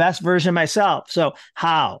to be the best version of myself. So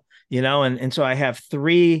how, and so I have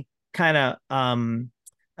three kind of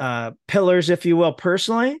pillars, if you will,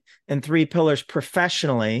 personally, and three pillars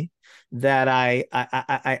professionally that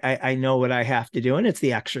I know what I have to do. And it's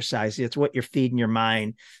the exercise. It's what you're feeding your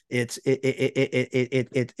mind. It's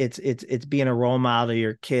being a role model to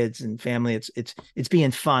your kids and family. It's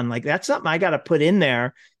being fun. Like that's something I got to put in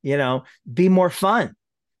there, be more fun.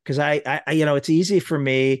 Because I it's easy for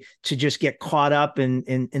me to just get caught up in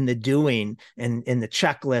the doing and in the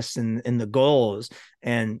checklists and in the goals,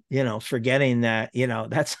 and forgetting that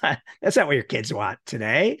that's not what your kids want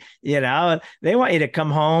today. They want you to come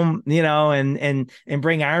home and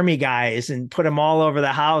bring army guys and put them all over the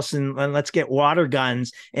house and let's get water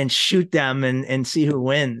guns and shoot them and see who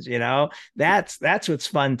wins. That's what's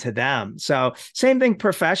fun to them. So same thing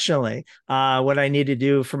professionally. What I need to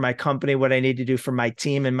do for my company, what I need to do for my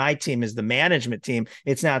team, and my team is the management team.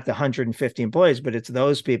 It's not the 150 employees, but it's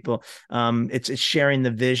those people. It's sharing the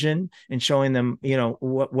vision and showing them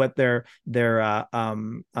what their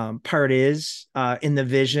part is in the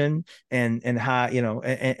vision, and how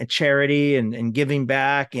and charity and giving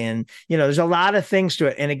back, and there's a lot of things to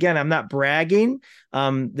it. And again, I'm not bragging.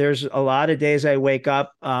 There's a lot of days I wake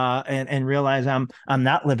up and realize I'm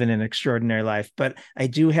not living an extraordinary life, but I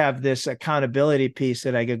do have this accountability piece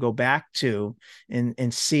that I could go back to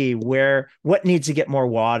and see what needs to get more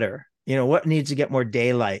water, what needs to get more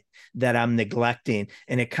daylight that I'm neglecting.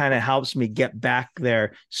 And it kind of helps me get back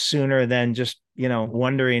there sooner than just,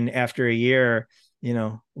 wondering after a year,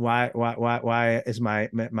 why is my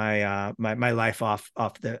life off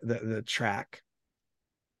the track.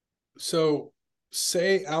 So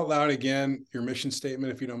say out loud again your mission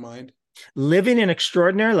statement, if you don't mind. Living an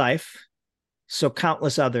extraordinary life so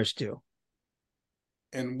countless others do.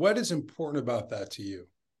 And what is important about that to you?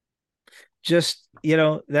 Just,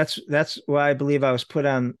 that's why I believe I was put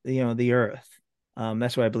on, the earth.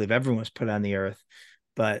 That's why I believe everyone was put on the earth.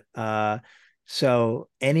 But so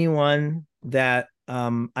anyone that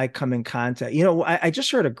I come in contact, I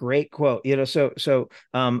just heard a great quote, so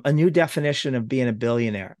a new definition of being a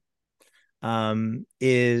billionaire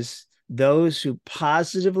is those who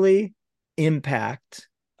positively impact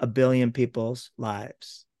 1 billion people's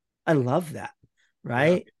lives. I love that.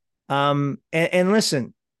 Right. Yeah. And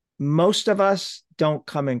listen, most of us don't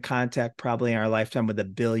come in contact probably in our lifetime with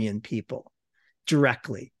 1 billion people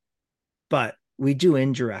directly, but we do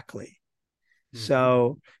indirectly. Mm-hmm.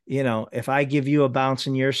 So, if I give you a bounce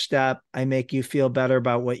in your step, I make you feel better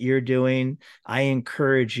about what you're doing. I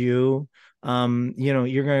encourage you.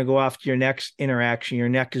 You're going to go off to your next interaction, your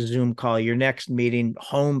next Zoom call, your next meeting,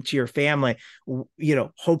 home to your family,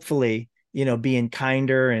 hopefully, being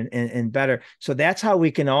kinder and better. So that's how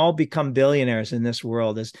we can all become billionaires in this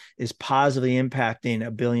world, is positively impacting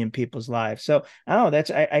 1 billion people's lives. So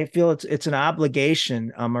I feel it's an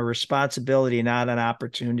obligation, a responsibility, not an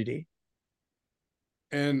opportunity.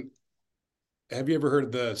 And have you ever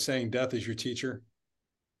heard the saying, death is your teacher?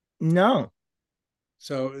 No.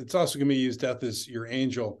 So it's also going to be used, death is your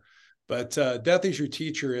angel, but death is your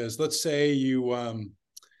teacher is, let's say you are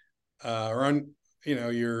on,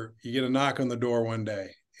 you get a knock on the door one day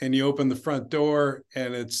and you open the front door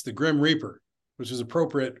and it's the Grim Reaper, which is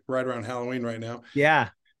appropriate right around Halloween right now. Yeah.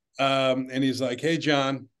 And he's like, hey,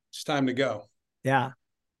 John, it's time to go. Yeah.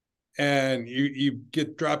 And you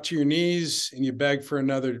get dropped to your knees and you beg for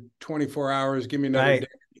another 24 hours. Give me another day.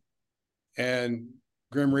 And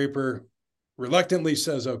Grim Reaper reluctantly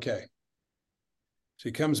says, okay. So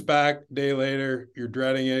he comes back a day later, you're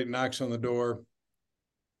dreading it, knocks on the door.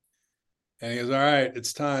 And he goes, all right,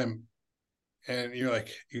 it's time. And you're like,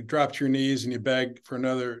 you dropped your knees and you begged for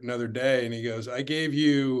another day. And he goes, I gave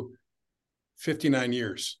you 59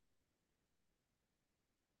 years.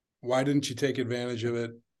 Why didn't you take advantage of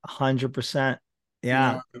it? 100%.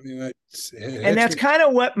 Yeah. I mean, and that's kind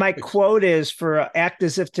of what my quote is for act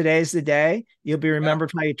as if today's the day. You'll be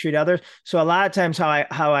remembered for how you treat others. So a lot of times how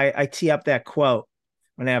I tee up that quote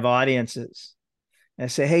when I have audiences, I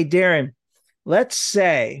say, hey, Darren, let's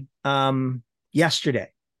say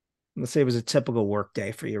yesterday, let's say it was a typical work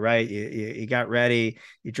day for you, right? You got ready,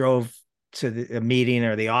 you drove to the meeting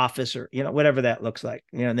or the office or, whatever that looks like,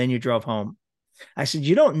 and then you drove home. I said,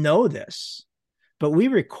 you don't know this, but we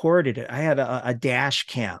recorded it. I had a dash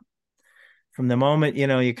cam from the moment,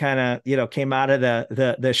 you kind of, came out of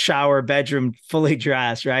the shower bedroom fully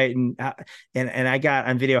dressed, right? And I got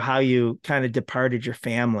on video how you kind of departed your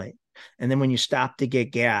family. And then when you stopped to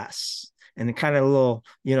get gas and the kind of little,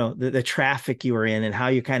 the traffic you were in and how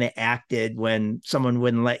you kind of acted when someone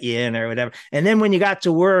wouldn't let you in or whatever. And then when you got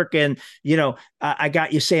to work and, I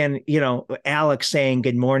got you saying, Alex saying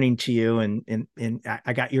good morning to you and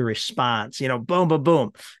I got your response, boom, boom,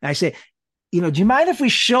 boom. And I say, do you mind if we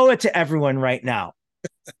show it to everyone right now?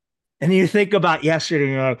 And you think about yesterday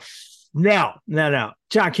and you're like, no.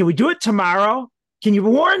 John, can we do it tomorrow? Can you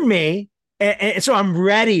warn me? And so I'm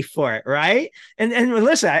ready for it, right? And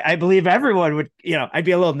listen, I believe everyone would, I'd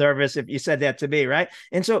be a little nervous if you said that to me, right?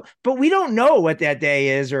 And so, but we don't know what that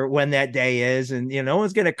day is or when that day is. And, no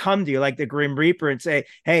one's going to come to you like the Grim Reaper and say,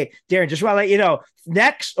 hey, Darren, just want to let you know,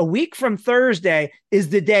 a week from Thursday is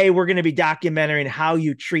the day we're going to be documenting how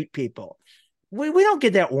you treat people. We don't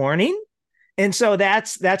get that warning. And so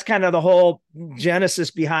that's kind of the whole genesis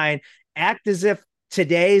behind act as if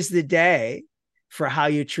today's the day for how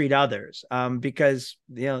you treat others. Because,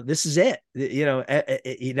 this is it,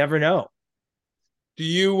 you never know. Do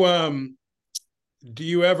you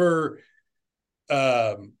ever,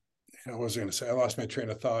 I was going to say, I lost my train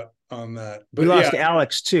of thought on that, but we lost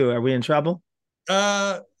Alex too. Are we in trouble?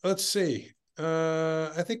 Let's see.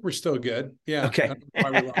 I think we're still good. Yeah. Okay. I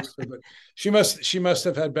don't know why we lost her, but she must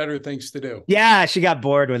have had better things to do. Yeah. She got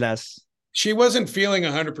bored with us. She wasn't feeling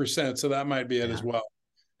 100%. So that might be it as well.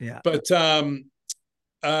 Yeah. But,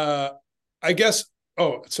 I guess,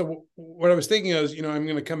 so what I was thinking is, I'm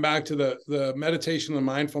going to come back to the meditation and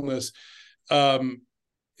mindfulness.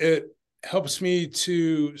 It helps me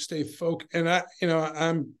to stay focused, and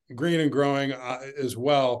I'm green and growing as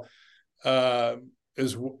well,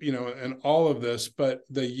 as in all of this, but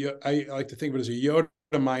I like to think of it as a Yoda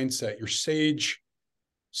mindset, your sage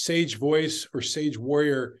voice or sage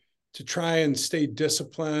warrior, to try and stay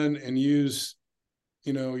disciplined and use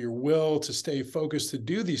your will to stay focused to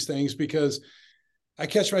do these things, because I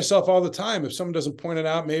catch myself all the time. If someone doesn't point it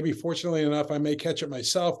out, maybe fortunately enough, I may catch it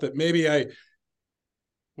myself, that maybe I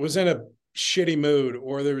was in a shitty mood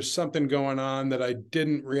or there was something going on that I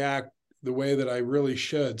didn't react the way that I really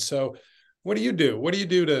should. So what do you do? What do you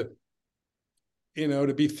do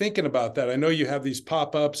to be thinking about that? I know you have these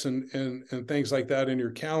pop-ups and things like that in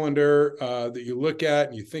your calendar that you look at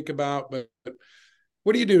and you think about, but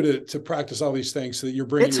what do you do to practice all these things so that you're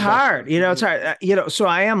bringing? It's hard, it's hard. So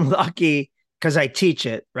I am lucky because I teach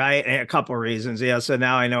it, right? And a couple of reasons. So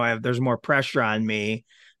now I know there's more pressure on me,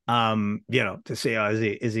 to see,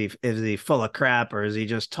 is he full of crap or is he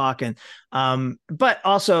just talking? But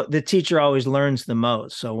also the teacher always learns the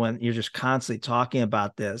most. So when you're just constantly talking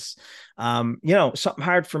about this, something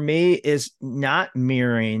hard for me is not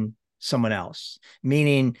mirroring someone else,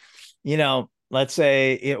 meaning, let's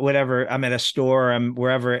say whatever, I'm at a store, I'm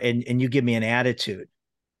wherever, and you give me an attitude,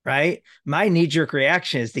 right? My knee-jerk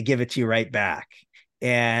reaction is to give it to you right back.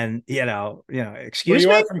 And, excuse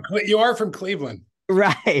me? You are from Cleveland.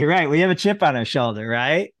 Right. We have a chip on our shoulder,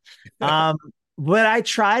 right? But I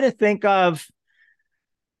try to think of,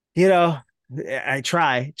 I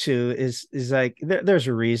try to, is like, there's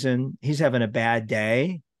a reason he's having a bad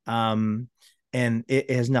day. And it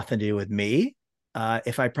has nothing to do with me.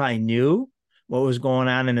 If I probably knew what was going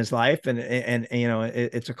on in his life, and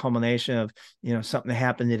it's a culmination of, something that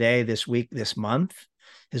happened today, this week, this month,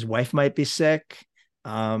 his wife might be sick.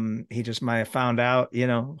 He just might have found out,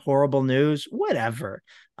 horrible news, whatever.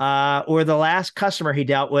 Or the last customer he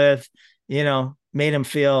dealt with, made him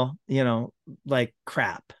feel, like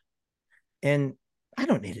crap. And I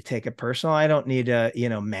don't need to take it personal. I don't need to,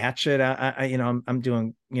 match it. I'm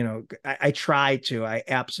doing, I try to, I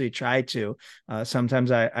absolutely try to.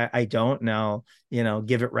 Sometimes I don't, and I'll,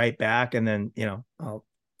 give it right back. And then, I'll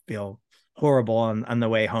feel horrible on the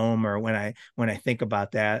way home or when I think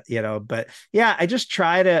about that, but yeah, I just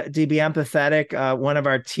try to be empathetic. One of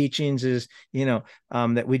our teachings is,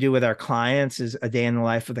 that we do with our clients is a day in the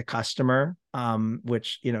life of the customer,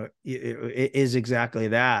 which, it is exactly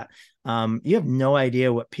that. You have no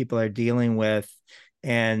idea what people are dealing with.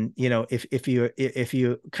 And, if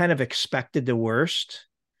you kind of expected the worst,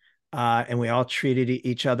 and we all treated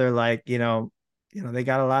each other like, they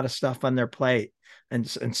got a lot of stuff on their plate, and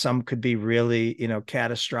some could be really,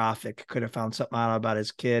 catastrophic. Could have found something out about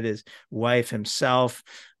his kid, his wife, himself.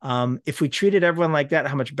 If we treated everyone like that,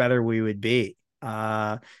 how much better we would be.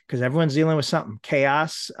 Because everyone's dealing with something,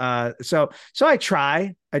 chaos. So I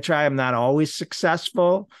try. I'm not always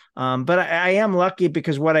successful, but I am lucky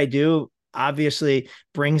because what I do obviously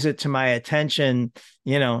brings it to my attention,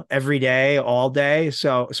 every day, all day.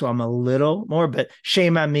 So I'm a little more, but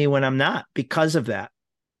shame on me when I'm not because of that.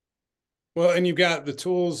 Well, and you've got the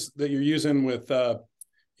tools that you're using with, the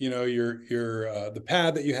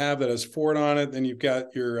pad that you have that has Ford on it. Then you've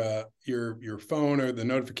got your phone or the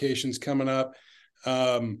notifications coming up.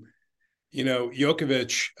 Djokovic,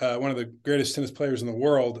 one of the greatest tennis players in the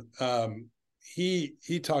world,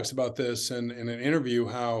 he talks about this in an interview,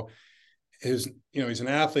 how he's an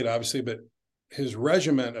athlete, obviously, but his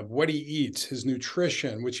regimen of what he eats, his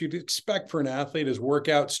nutrition, which you'd expect for an athlete, his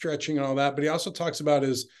workout, stretching, and all that. But he also talks about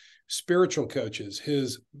his spiritual coaches,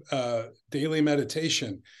 his daily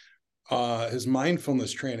meditation, his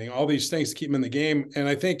mindfulness training, all these things to keep him in the game. And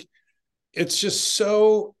I think it's just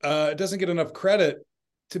so it doesn't get enough credit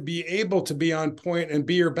to be able to be on point and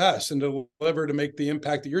be your best and deliver to make the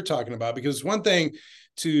impact that you're talking about. Because it's one thing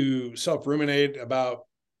to self-ruminate about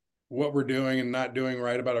what we're doing and not doing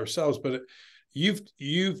right about ourselves, but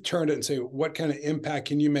you've turned it and say, what kind of impact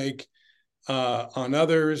can you make on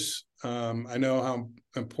others? I know how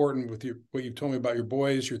important with what you've told me about your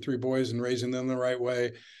boys, your 3 boys, and raising them the right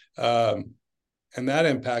way. And that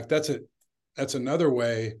impact, that's another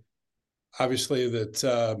way, obviously,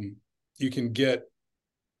 that you can get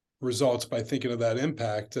results by thinking of that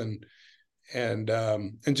impact and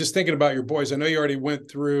just thinking about your boys. I know you already went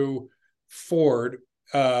through Ford,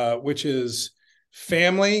 which is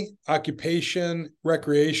family, occupation,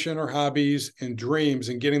 recreation or hobbies, and dreams,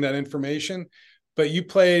 and getting that information. But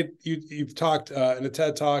you've talked in the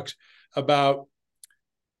TED Talks about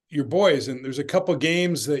your boys, and there's a couple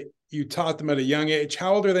games that you taught them at a young age.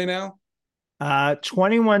 How old are they now?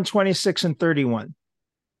 21, 26, and 31.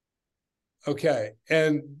 Okay.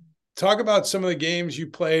 And talk about some of the games you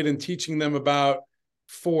played and teaching them about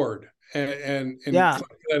Ford and yeah.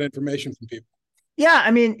 that information from people. Yeah,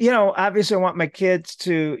 I mean, obviously I want my kids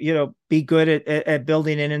to, be good at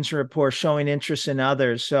building an instant rapport, showing interest in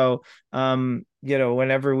others. So,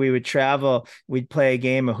 whenever we would travel, we'd play a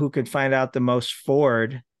game of who could find out the most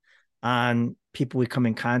Ford on people we come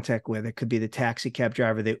in contact with. It could be the taxi cab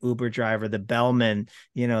driver, the Uber driver, the bellman,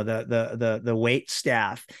 the wait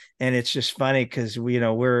staff. And it's just funny because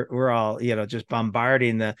we're all, just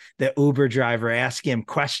bombarding the Uber driver, asking him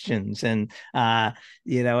questions. And but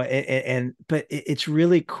it's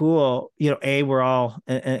really cool. We're all,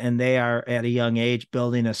 and they are at a young age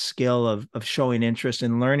building a skill of showing interest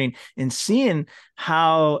in learning and seeing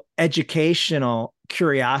how educational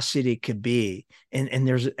curiosity could be. And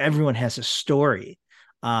everyone has a story.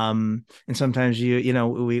 And sometimes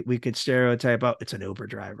we could stereotype, oh, it's an Uber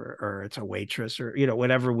driver or it's a waitress or,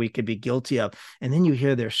 whatever we could be guilty of. And then you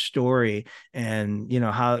hear their story and,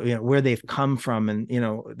 how, where they've come from and,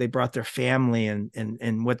 they brought their family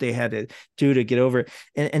and what they had to do to get over it.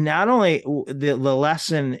 And not only the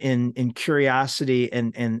lesson in curiosity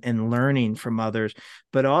and learning from others,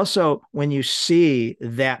 but also when you see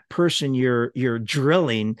that person you're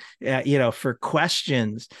drilling, for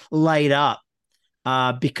questions light up,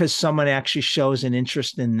 because someone actually shows an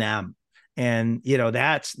interest in them. And,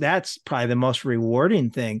 that's probably the most rewarding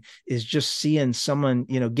thing is just seeing someone,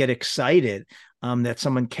 get excited, that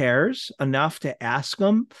someone cares enough to ask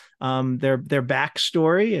them their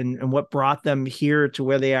backstory and what brought them here to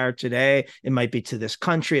where they are today. It might be to this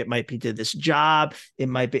country, it might be to this job, it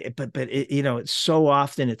might be, but it's so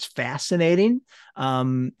often it's fascinating,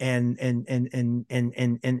 and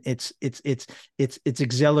it's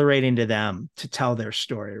exhilarating to them to tell their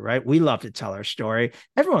story. Right? We love to tell our story.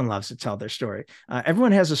 Everyone loves to tell their story.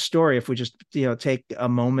 Everyone has a story if we just take a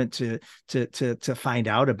moment to find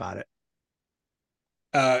out about it.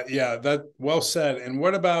 Yeah, that well said. And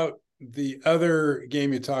what about the other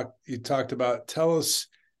game you talked about? Tell us,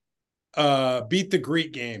 Beat the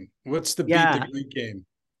Greek game. What's the Beat the Greek game?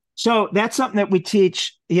 So that's something that we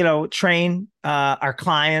teach, train our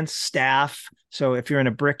clients, staff. So if you're in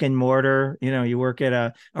a brick and mortar, you work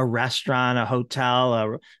at a restaurant, a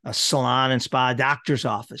hotel, a salon and spa, doctor's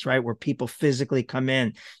office, right? Where people physically come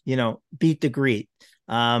in, beat the greet.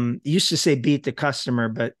 Used to say beat the customer,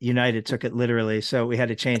 but United took it literally. So we had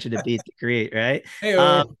to change it to beat the greet, right?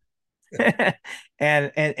 Hey,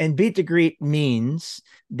 and beat the greet means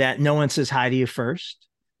that no one says hi to you first.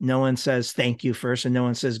 No one says thank you first, and no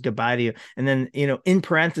one says goodbye to you. And then, in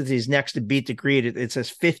parentheses next to beat the greet, it says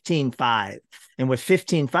 15-5. And what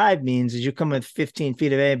 15-5 means is you come with 15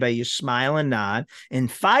 feet of anybody, you smile and nod,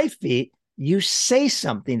 and 5 feet, you say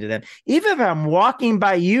something to them. Even if I'm walking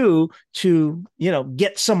by you to,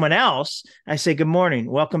 get someone else, I say, good morning,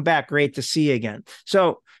 welcome back, great to see you again.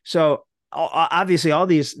 So obviously all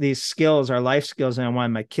these skills are life skills, and I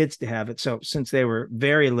wanted my kids to have it. So since they were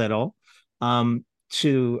very little,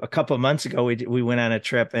 to a couple of months ago, we went on a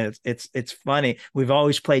trip, and it's funny. We've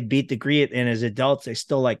always played beat the greet, and as adults, they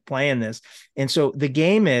still like playing this. And so the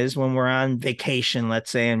game is when we're on vacation, let's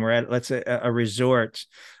say, and we're at, let's say, a resort,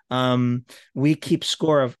 we keep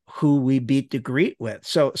score of who we beat the greet with.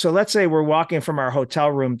 So let's say we're walking from our hotel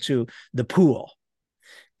room to the pool,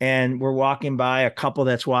 and we're walking by a couple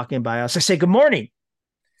that's walking by us. I say, good morning.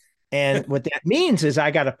 And what that means is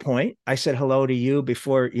I got a point. I said hello to you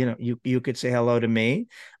before, you could say hello to me.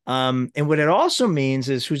 And what it also means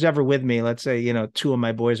is who's ever with me, let's say, 2 of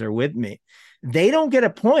my boys are with me. They don't get a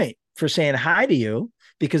point for saying hi to you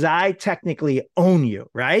because I technically own you,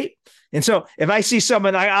 right? And so if I see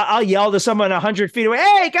someone, I'll yell to someone 100 feet away,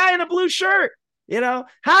 hey, guy in a blue shirt,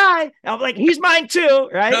 hi. I'm like, he's mine too,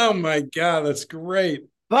 right? Oh my God, that's great.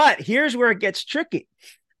 But here's where it gets tricky.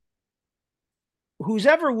 Who's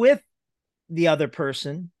ever with the other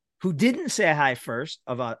person who didn't say hi first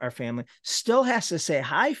of our family still has to say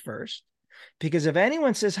hi first, because if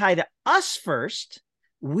anyone says hi to us first,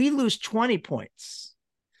 we lose 20 points.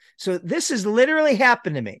 So this has literally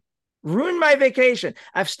happened to me. Ruined my vacation.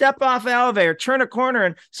 I've stepped off an elevator, turn a corner,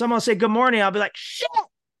 and someone will say good morning. I'll be like, shit.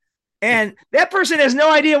 And that person has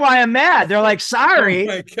no idea why I'm mad. They're like, sorry.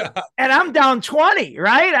 Oh my God. And I'm down 20,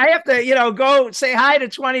 right? I have to, go say hi to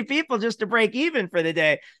 20 people just to break even for the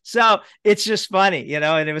day. So it's just funny,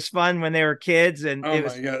 and it was fun when they were kids. And oh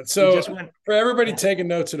my God. So for everybody taking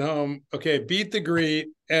notes at home, okay, beat the greet.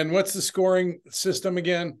 And what's the scoring system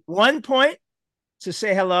again? 1 point to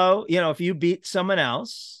say hello, if you beat someone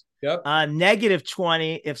else. Yep.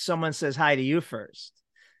 -20 if someone says hi to you first.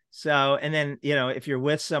 So, and then, if you're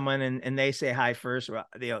with someone and they say hi first,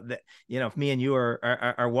 if me and you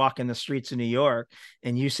are walking the streets of New York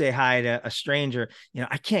and you say hi to a stranger,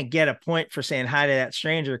 I can't get a point for saying hi to that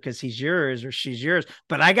stranger because he's yours or she's yours,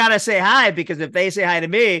 but I got to say hi because if they say hi to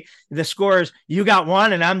me, the score is you got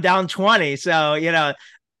 1 and I'm down 20. So,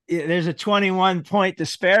 there's a 21 point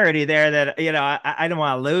disparity there that, I don't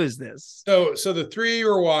want to lose this. So the 3 you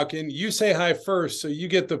are walking, you say hi first, so you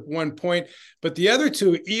get the 1 point, but the other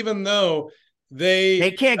 2, even though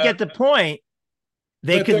they can't get the point,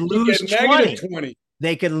 they could lose 20.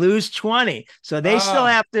 They could lose 20. So they still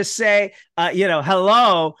have to say,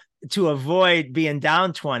 hello to avoid being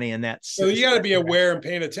down 20. And that's so you got to be aware and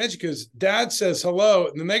paying attention because dad says hello,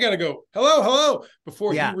 and then they got to go hello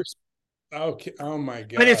before he okay. Oh my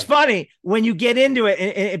God. But it's funny when you get into it,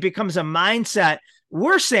 it becomes a mindset.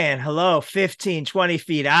 We're saying hello 15, 20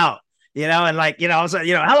 feet out, and like, so,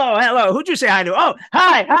 hello. Who'd you say hi to? Oh,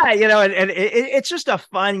 hi. And it's just a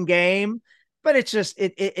fun game, but it's just,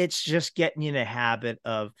 it's just getting you in a habit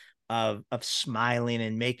of smiling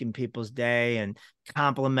and making people's day and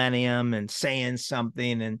complimenting them and saying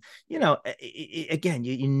something. And, again,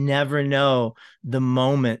 you never know the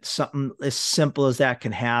moment something as simple as that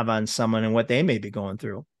can have on someone and what they may be going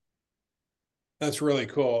through. That's really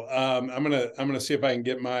cool. I'm gonna see if I can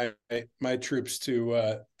get my troops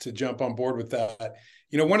to jump on board with that.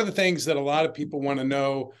 One of the things that a lot of people want to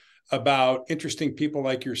know about interesting people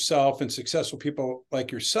like yourself and successful people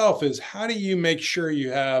like yourself is how do you make sure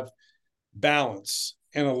you have balance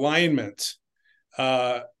and alignment?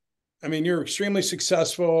 You're extremely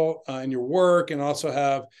successful in your work and also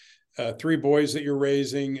have 3 boys that you're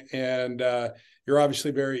raising, and you're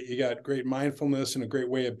obviously you got great mindfulness and a great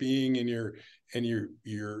way of being, and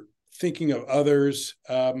you're thinking of others.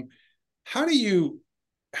 How do you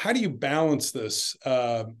balance this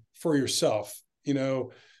for yourself,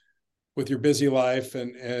 with your busy life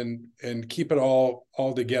and keep it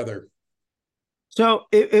all together? So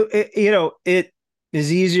it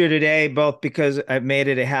is easier today, both because I've made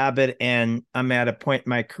it a habit and I'm at a point in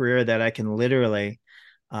my career that I can literally,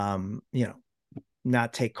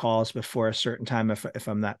 not take calls before a certain time if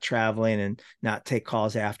I'm not traveling, and not take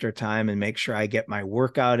calls after time, and make sure I get my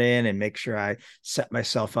workout in, and make sure I set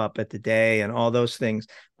myself up at the day and all those things.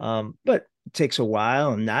 But it takes a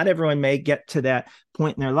while, and not everyone may get to that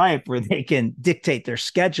point in their life where they can dictate their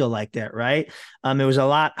schedule like that, right? It was a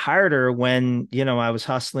lot harder when, I was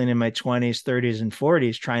hustling in my 20s, 30s, and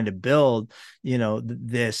 40s, trying to build,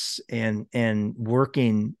 this and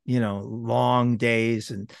working, long days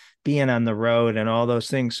and being on the road and all those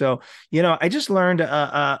things. So, I just learned,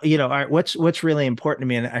 all right, what's really important to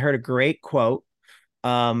me. And I heard a great quote.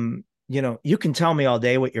 You can tell me all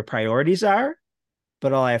day what your priorities are,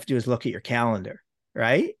 but all I have to do is look at your calendar,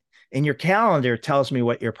 right? And your calendar tells me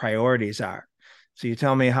what your priorities are. So you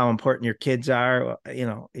tell me how important your kids are.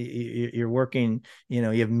 You're working, you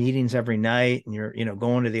have meetings every night, and you're,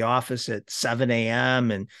 going to the office at 7 a.m.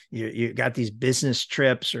 and you got these business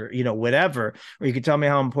trips, or, whatever. Or you could tell me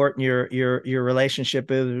how important your relationship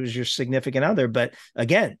is with your significant other. But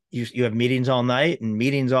again, you have meetings all night and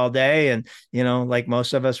meetings all day. And, like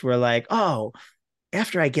most of us, we're like, oh,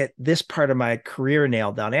 after I get this part of my career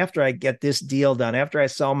nailed down, after I get this deal done, after I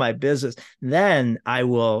sell my business, then I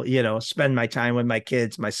will, spend my time with my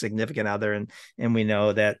kids, my significant other. And we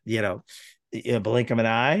know that, blink of an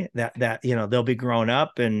eye, that they'll be grown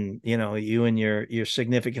up, and you and your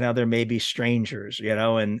significant other may be strangers,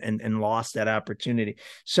 and lost that opportunity.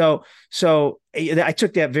 So I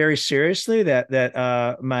took that very seriously,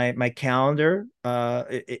 that my calendar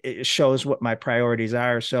it shows what my priorities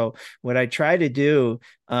are. So what I try to do,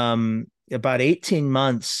 about 18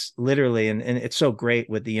 months literally, and it's so great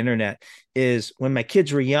with the internet, is when my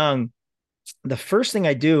kids were young, the first thing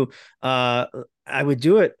I do, I would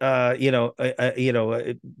do it, let's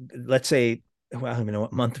say, well, I don't even know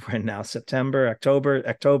what month we're in now, September, October.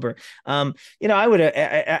 I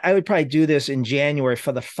would probably do this in January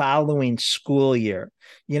for the following school year.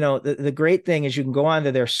 The great thing is you can go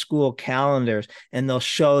onto their school calendars, and they'll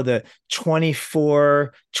show the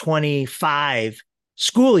 24-25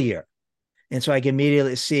 school year. And so I can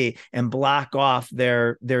immediately see and block off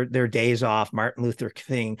their days off, Martin Luther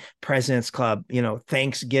King, President's Club,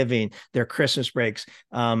 Thanksgiving, their Christmas breaks.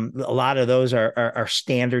 A lot of those are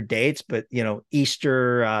standard dates, but,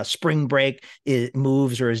 Easter, spring break, it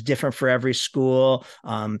moves or is different for every school.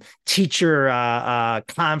 Teacher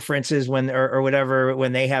conferences or whatever,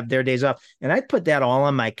 when they have their days off. And I put that all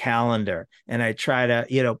on my calendar, and I try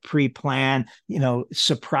to, pre-plan,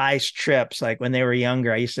 surprise trips. Like when they were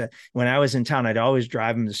younger, when I was in town, I'd always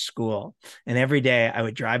drive them to school. And every day I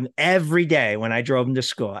would drive them. Every day when I drove them to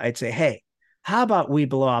school, I'd say, hey, how about we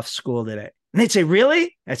blow off school today? And they'd say,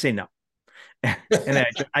 really? I'd say, no. And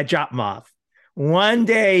I drop them off one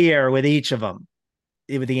day a year with each of them.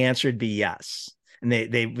 The answer would be yes. And they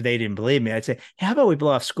didn't believe me. I'd say, hey, how about we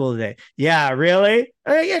blow off school today? Yeah, really?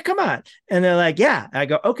 Yeah, come on. And they're like, yeah. I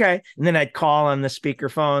go, okay. And then I'd call on the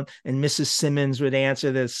speakerphone, and Mrs. Simmons would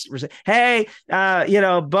answer this. Hey,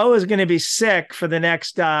 Bo is going to be sick for the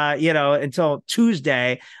next, until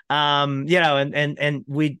Tuesday. And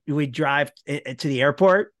we drive to the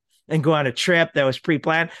airport and go on a trip that was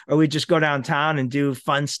pre-planned, or we just go downtown and do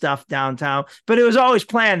fun stuff downtown. But it was always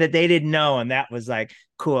planned that they didn't know, and that was like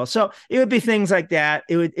cool. So it would be things like that.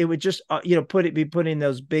 It would just be putting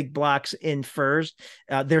those big blocks in first,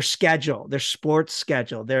 their schedule, their sports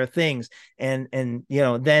schedule, their things, and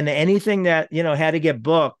then anything that had to get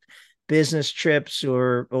booked, business trips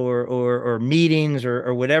or meetings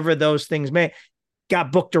or whatever those things may.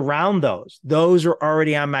 Got booked around those. Those are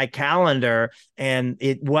already on my calendar, and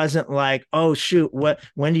it wasn't like, oh shoot,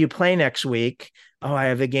 when do you play next week? Oh, I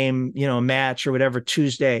have a game, a match or whatever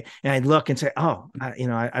Tuesday, and I'd look and say, oh,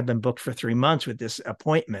 I've been booked for 3 months with this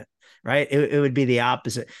appointment. Right? It would be the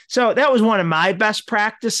opposite. So that was one of my best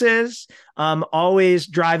practices. Always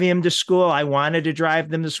driving them to school. I wanted to drive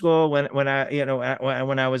them to school when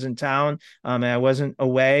I was in town, and I wasn't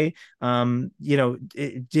away.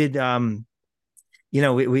 It did.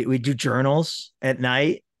 We do journals at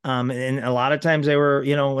night. And a lot of times they were,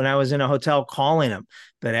 when I was in a hotel, calling them,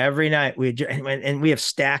 but every night and we have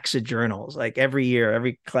stacks of journals, like every year,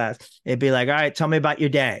 every class, it'd be like, all right, tell me about your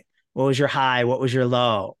day. What was your high? What was your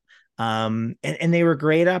low? And they were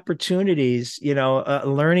great opportunities,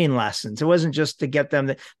 learning lessons. It wasn't just to get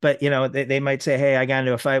them, but, they might say, hey, I got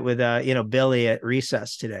into a fight with, Billy at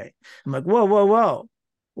recess today. I'm like, whoa.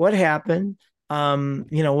 What happened?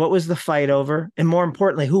 What was the fight over? And more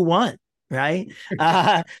importantly, who won? right?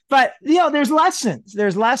 But there's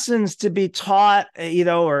lessons to be taught,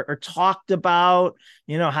 or talked about.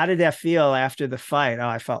 How did that feel after the fight? Oh,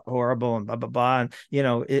 I felt horrible and blah blah blah. And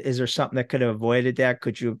is there something that could have avoided that?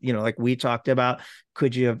 Could you, like we talked about,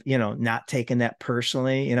 could you have, not taken that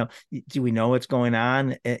personally? Do we know what's going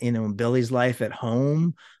on, in Billy's life at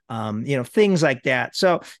home? Things like that.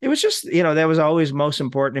 So it was just, that was always most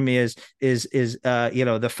important to me is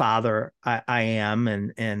the father I am,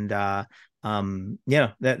 and that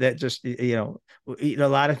just, a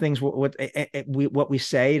lot of things, what we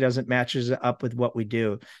say doesn't matches up with what we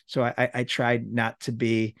do. So I tried not to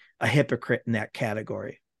be a hypocrite in that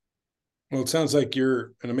category. Well, it sounds like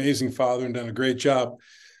you're an amazing father and done a great job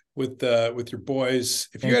with your boys.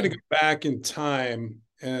 If you had to go back in time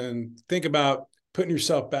and think about putting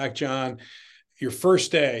yourself back, John, your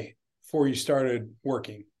first day before you started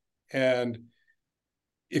working, and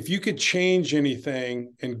if you could change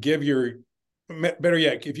anything and better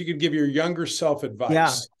yet, if you could give your younger self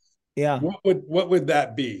advice, what would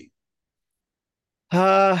that be?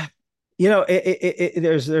 There's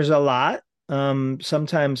a lot.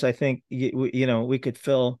 Sometimes I think we could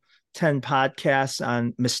fill 10 podcasts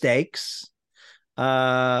on mistakes,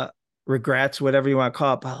 regrets, whatever you want to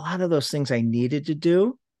call it. But a lot of those things I needed to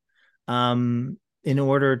do, in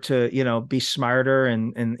order to, be smarter,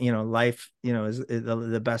 and life, is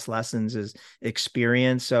the best lessons is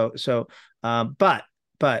experience. But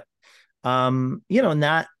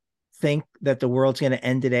not think that the world's going to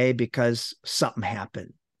end today because something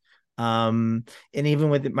happened. And even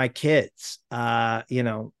with my kids, it's not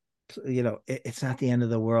the end of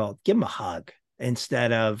the world. Give them a hug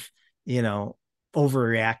instead of,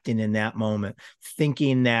 overreacting in that moment,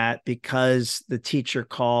 thinking that because the teacher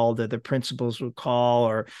called or the principals would call,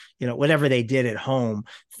 or, whatever they did at home,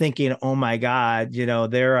 thinking, oh my God,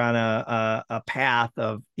 they're on a path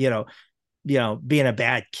of, being a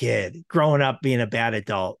bad kid, growing up, being a bad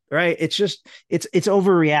adult, right? It's just, it's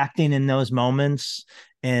overreacting in those moments.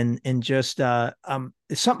 And just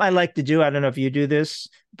it's something I like to do. I don't know if you do this,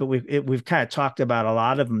 but we've kind of talked about a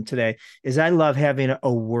lot of them today. Is I love having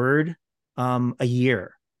a word a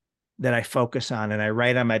year that I focus on, and I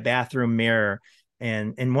write on my bathroom mirror.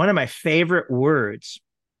 And one of my favorite words,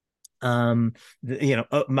 my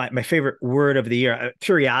favorite word of the year,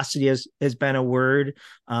 curiosity has been a word.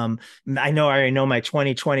 I already know my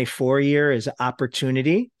 2024 year is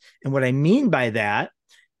opportunity, and what I mean by that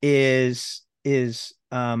is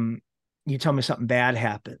you tell me something bad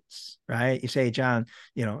happens, right? You say, hey, John,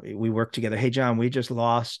 we work together. Hey, John, we just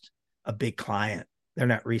lost a big client. They're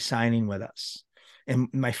not re-signing with us. And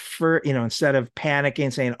my first, instead of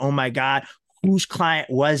panicking, saying, oh my God, whose client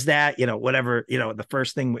was that? Whatever, the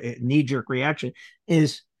first thing, knee-jerk reaction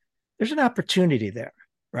is there's an opportunity there,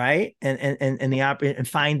 right? And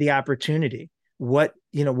find the opportunity. What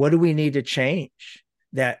do we need to change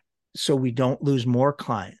so we don't lose more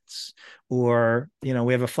clients? Or, we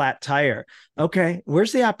have a flat tire. Okay,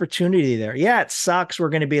 where's the opportunity there? Yeah, it sucks. We're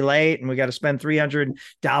going to be late and we got to spend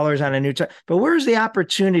 $300 on a new tire. But where's the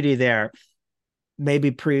opportunity there?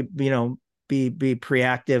 Maybe be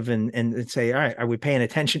proactive and say, all right, are we paying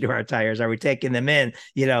attention to our tires? Are we taking them in?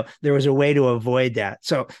 There was a way to avoid that.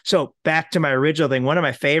 So back to my original thing, one of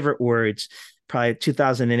my favorite words, probably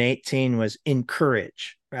 2018, was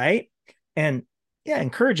encourage, right? And yeah,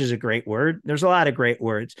 encourage is a great word. There's a lot of great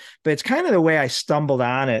words, but it's kind of the way I stumbled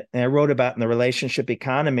on it. And I wrote about in the relationship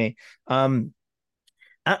economy. I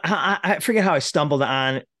forget how I stumbled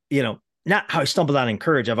on, not how I stumbled on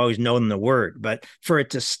encourage. I've always known the word, but for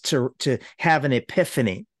it to have an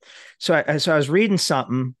epiphany. So I was reading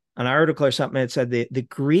something, an article or something. It said the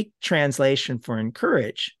Greek translation for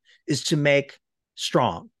encourage is to make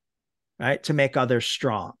strong, right? To make others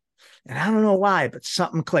strong. And I don't know why, but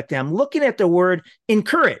something clicked. And I'm looking at the word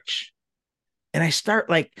encourage, and I start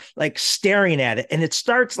like staring at it, and it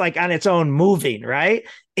starts like on its own moving, right?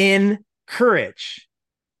 Encourage,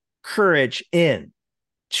 courage in,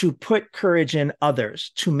 to put courage in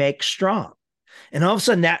others, to make strong. And all of a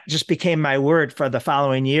sudden that just became my word for the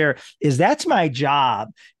following year. That's my job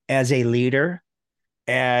as a leader,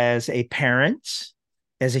 as a parent,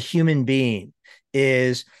 as a human being,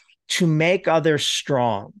 is to make others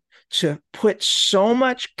strong, to put so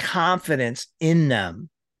much confidence in them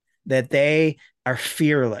that they are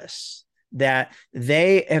fearless, that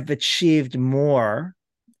they have achieved more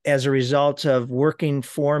as a result of working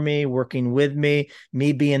for me, working with me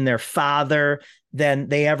being their father, than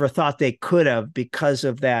they ever thought they could have, because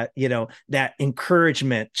of that, that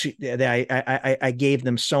encouragement that I gave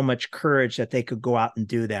them so much courage that they could go out and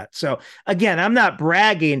do that. So again, I'm not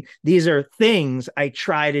bragging. These are things I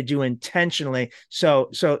try to do intentionally. So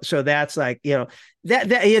that's like, so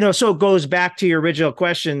it goes back to your original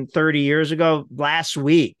question 30 years ago, last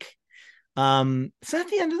week. It's not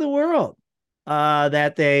the end of the world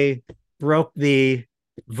that they broke the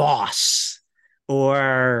Voss,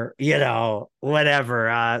 or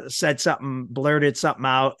whatever, blurted something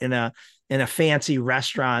out in a fancy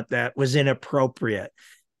restaurant that was inappropriate.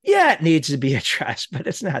 Yeah, it needs to be addressed, but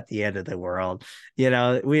it's not the end of the world. We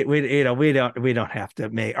don't have to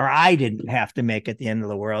make, or I didn't have to make it the end of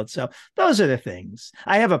the world. So those are the things.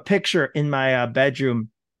 I have a picture in my bedroom.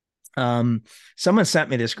 Someone sent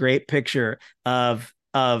me this great picture of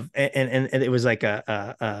and it was like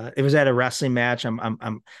it was at a wrestling match.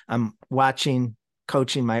 I'm watching,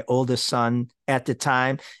 coaching my oldest son at the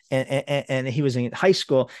time, and he was in high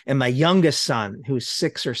school, and my youngest son, who was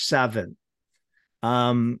 6 or 7,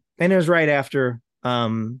 and it was right after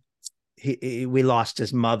we lost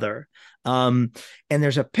his mother, and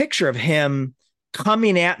there's a picture of him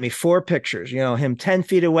coming at me, 4 pictures, him 10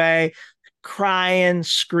 feet away, crying,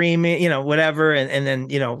 screaming, whatever, and then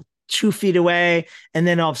 2 feet away, and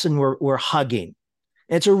then all of a sudden we're hugging.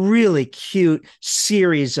 It's a really cute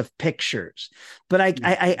series of pictures, but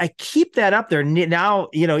I keep that up there now,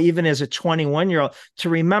 even as a 21-year-old, to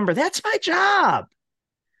remember that's my job,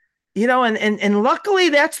 and luckily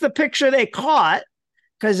that's the picture they caught,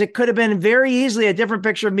 because it could have been very easily a different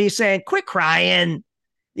picture of me saying, "Quit crying,"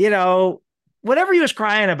 whatever he was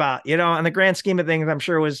crying about, in the grand scheme of things, I'm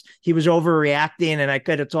sure he was overreacting, and I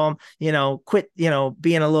could have told him, quit,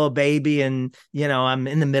 being a little baby, and, I'm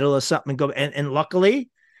in the middle of something, and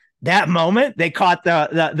luckily that moment they caught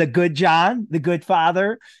the good John, the good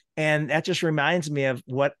father. And that just reminds me of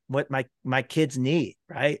what my kids need,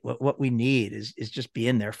 right? What we need is just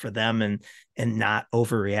being there for them, and not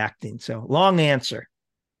overreacting. So long answer.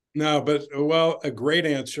 No, but a great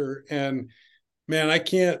answer. And man, I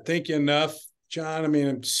can't thank you enough, John. I mean,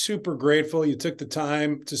 I'm super grateful you took the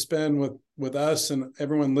time to spend with us and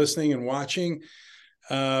everyone listening and watching,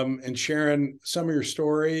 and sharing some of your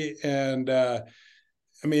story. And I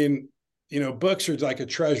mean, books are like a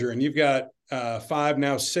treasure, and you've got 5,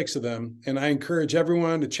 now 6 of them. And I encourage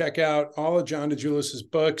everyone to check out all of John DeJulis's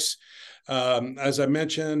books. As I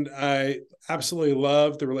mentioned, I absolutely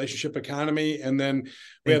love The Relationship Economy. And then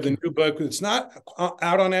we have the new book. It's not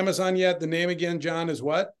out on Amazon yet. The name again, John, is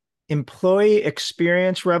what? Employee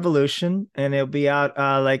Experience Revolution, and it'll be out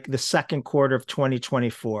like the second quarter of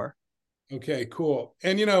 2024. Okay, cool.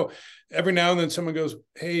 And every now and then someone goes,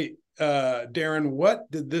 "Hey, Darren, what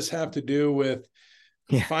did this have to do with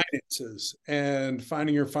finances and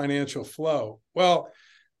finding your financial flow?" Well,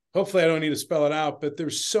 hopefully I don't need to spell it out, but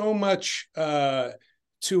there's so much to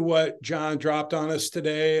what John dropped on us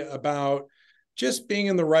today about just being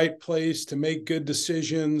in the right place to make good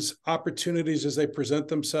decisions, opportunities as they present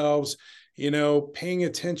themselves, paying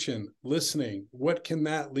attention, listening. What can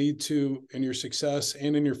that lead to in your success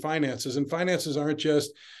and in your finances? And finances aren't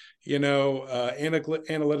just,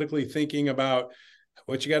 analytically thinking about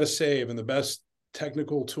what you got to save and the best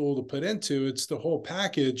technical tool to put into. It's the whole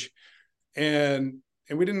package. And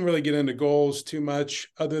we didn't really get into goals too much,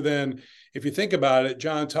 other than, if you think about it,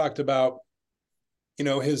 John talked about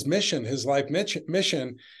his mission, his life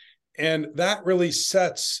mission. And that really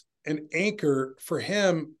sets an anchor for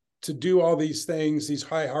him to do all these things, these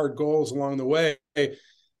hard goals along the way.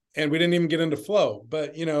 And we didn't even get into flow,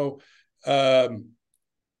 but,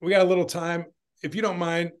 we got a little time. If you don't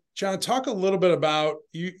mind, John, talk a little bit about,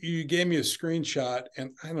 you gave me a screenshot,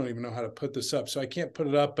 and I don't even know how to put this up, so I can't put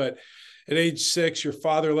it up, but at age 6, your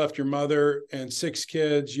father left your mother and 6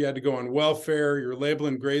 kids. You had to go on welfare. You're labeled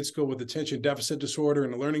in grade school with attention deficit disorder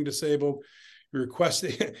and a learning disabled. You're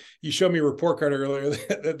requesting, you showed me a report card earlier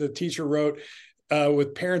that the teacher wrote,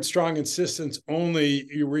 with parent strong insistence only,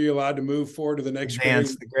 you were allowed to move forward to the next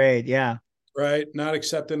grade. Yeah. Right. Not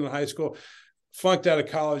accepted in high school, flunked out of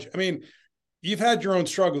college. I mean, you've had your own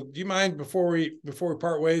struggle. Do you mind, before we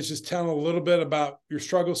part ways, just telling a little bit about your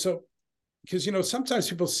struggle? So, because, sometimes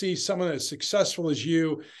people see someone as successful as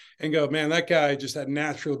you and go, "Man, that guy just had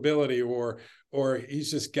natural ability," or he's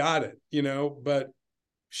just got it, but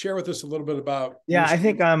share with us a little bit about. Yeah, I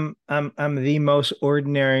think I'm the most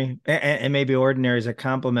ordinary, and maybe ordinary is a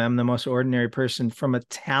compliment. I'm the most ordinary person from a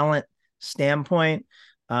talent standpoint.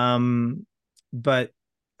 But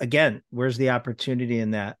again, where's the opportunity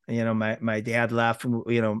in that? My dad left,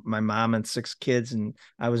 my mom and 6 kids, and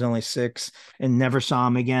I was only 6 and never saw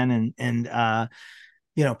him again. And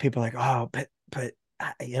people are like, oh, but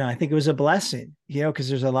I think it was a blessing, because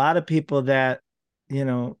there's a lot of people that,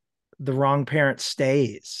 the wrong parent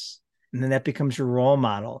stays, and then that becomes your role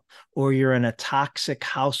model, or you're in a toxic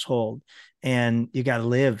household and you got to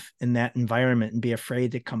live in that environment and be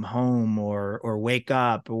afraid to come home or wake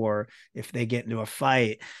up, or if they get into a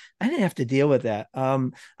fight. I didn't have to deal with that.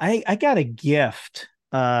 I got a gift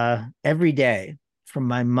every day from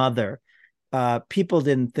my mother. People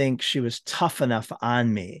didn't think she was tough enough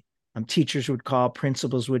on me. Teachers would call,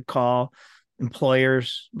 principals would call,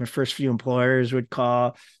 employers, my first few employers would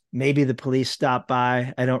call. Maybe the police stopped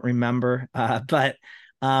by. I don't remember.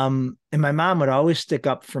 And my mom would always stick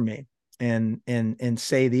up for me and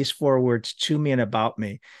say these 4 words to me and about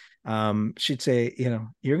me. She'd say,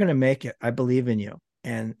 you're going to make it. I believe in you.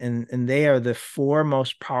 And they are the 4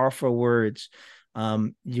 most powerful words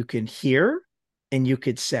you can hear and you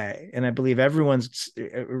could say. And I believe everyone's,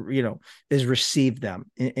 has received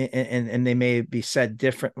them, and they may be said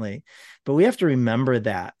differently, but we have to remember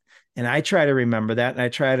that. And I try to remember that. And I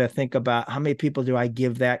try to think about how many people do I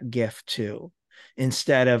give that gift to,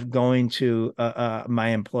 instead of going to my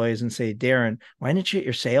employees and say, Darren, why didn't you hit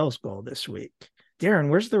your sales goal this week? Darren,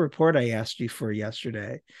 where's the report I asked you for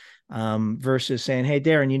yesterday? Versus saying, hey,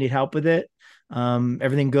 Darren, you need help with it?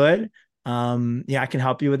 Everything good? Yeah, I can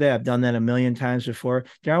help you with it. I've done that a million times before.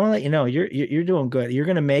 Darren, I want to let you know, you're doing good. You're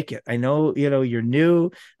going to make it. I know, you're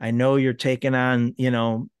new. I know you're taking on,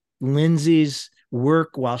 Lindsay's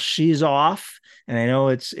work while she's off. And I know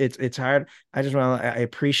it's hard. I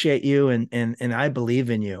appreciate you and I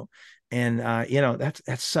believe in you. And,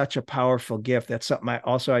 that's such a powerful gift. That's something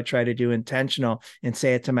I try to do intentional and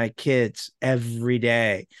say it to my kids every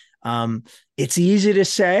day. It's easy to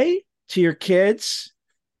say to your kids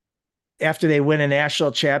after they win a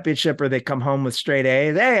national championship or they come home with straight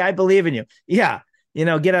A's. Hey, I believe in you. Yeah.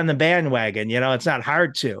 Get on the bandwagon. It's not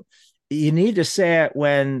hard to. You need to say it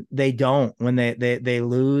when they don't, when they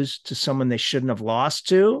lose to someone they shouldn't have lost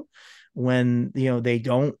to, when, they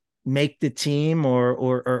don't make the team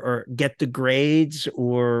or get the grades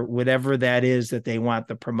or whatever that is that they want,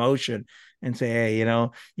 the promotion, and say, hey,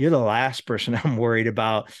 you're the last person I'm worried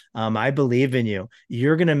about. I believe in you.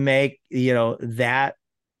 You're going to make, that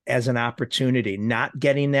as an opportunity. Not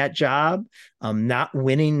getting that job, not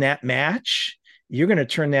winning that match, you're going to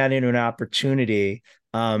turn that into an opportunity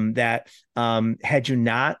that had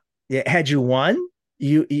you won,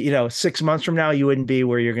 6 months from now, you wouldn't be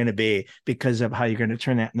where you're going to be because of how you're going to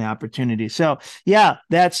turn that into opportunity. So yeah,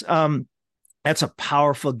 that's a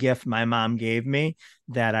powerful gift my mom gave me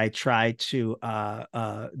that I try to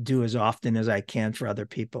do as often as I can for other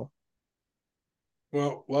people.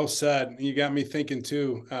 Well said. You got me thinking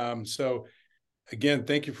too. So again,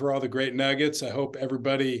 thank you for all the great nuggets. I hope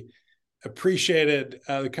everybody appreciated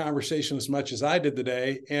the conversation as much as I did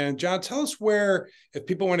today. And John, tell us where, if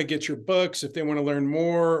people want to get your books, if they want to learn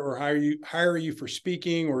more or hire you for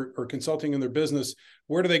speaking or consulting in their business,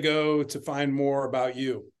 where do they go to find more about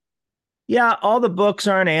you? Yeah, all the books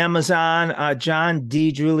are on Amazon. John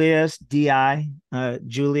D. Julius, D.I.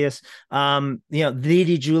 Julius,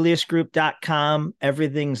 thedjuliusgroup.com.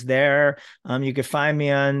 Everything's there. You can find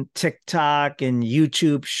me on TikTok and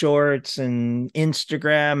YouTube Shorts and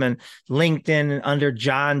Instagram and LinkedIn under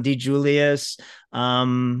John D. Julius.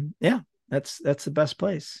 Yeah, that's the best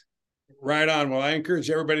place. Right on. Well, I encourage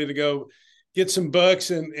everybody to go get some books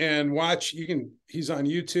and watch. He's on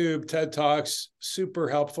YouTube, TED Talks, super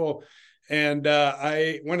helpful. And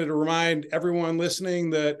I wanted to remind everyone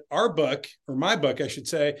listening that our book, or my book, I should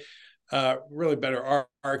say, really better our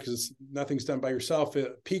because nothing's done by yourself.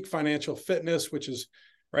 Peak Financial Fitness, which is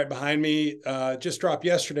right behind me, just dropped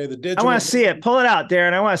yesterday. The digital. I want to see it. Pull it out,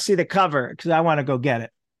 Darren. I want to see the cover because I want to go get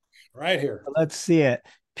it. Right here. Let's see it.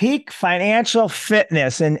 Peak Financial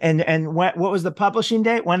Fitness. And what was the publishing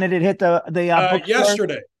date? When did it hit the book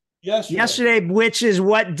yesterday? Yesterday, which is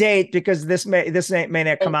what date? Because this may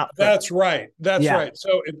not come out. That's right. Right.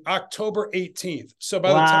 So October 18th. So by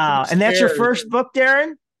the time and that's your first book,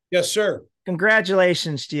 Darren? Yes, sir.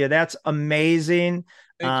 Congratulations to you. That's amazing.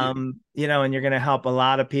 Thank you. And you're going to help a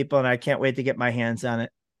lot of people, and I can't wait to get my hands on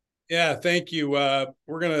it. Yeah, thank you. We're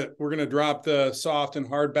gonna drop the soft and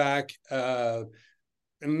hardback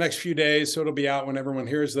in the next few days, so it'll be out when everyone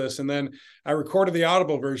hears this. And then I recorded the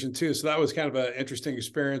Audible version too, so that was kind of an interesting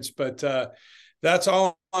experience. But that's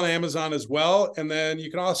all on Amazon as well. And then you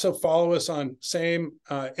can also follow us on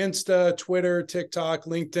Insta, Twitter, TikTok,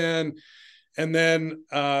 LinkedIn, and then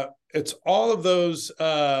it's all of those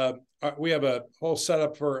we have a whole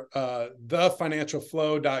setup for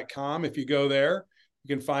thefinancialflow.com. If you go there,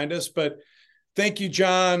 you can find us. But thank you,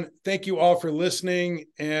 John. Thank you all for listening,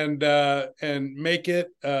 and make it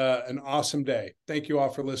an awesome day. Thank you all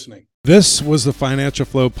for listening. This was the Financial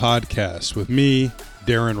Flow Podcast with me,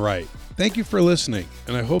 Darren Wright. Thank you for listening,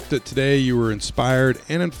 and I hope that today you were inspired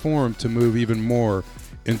and informed to move even more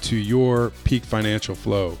into your peak financial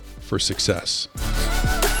flow for success.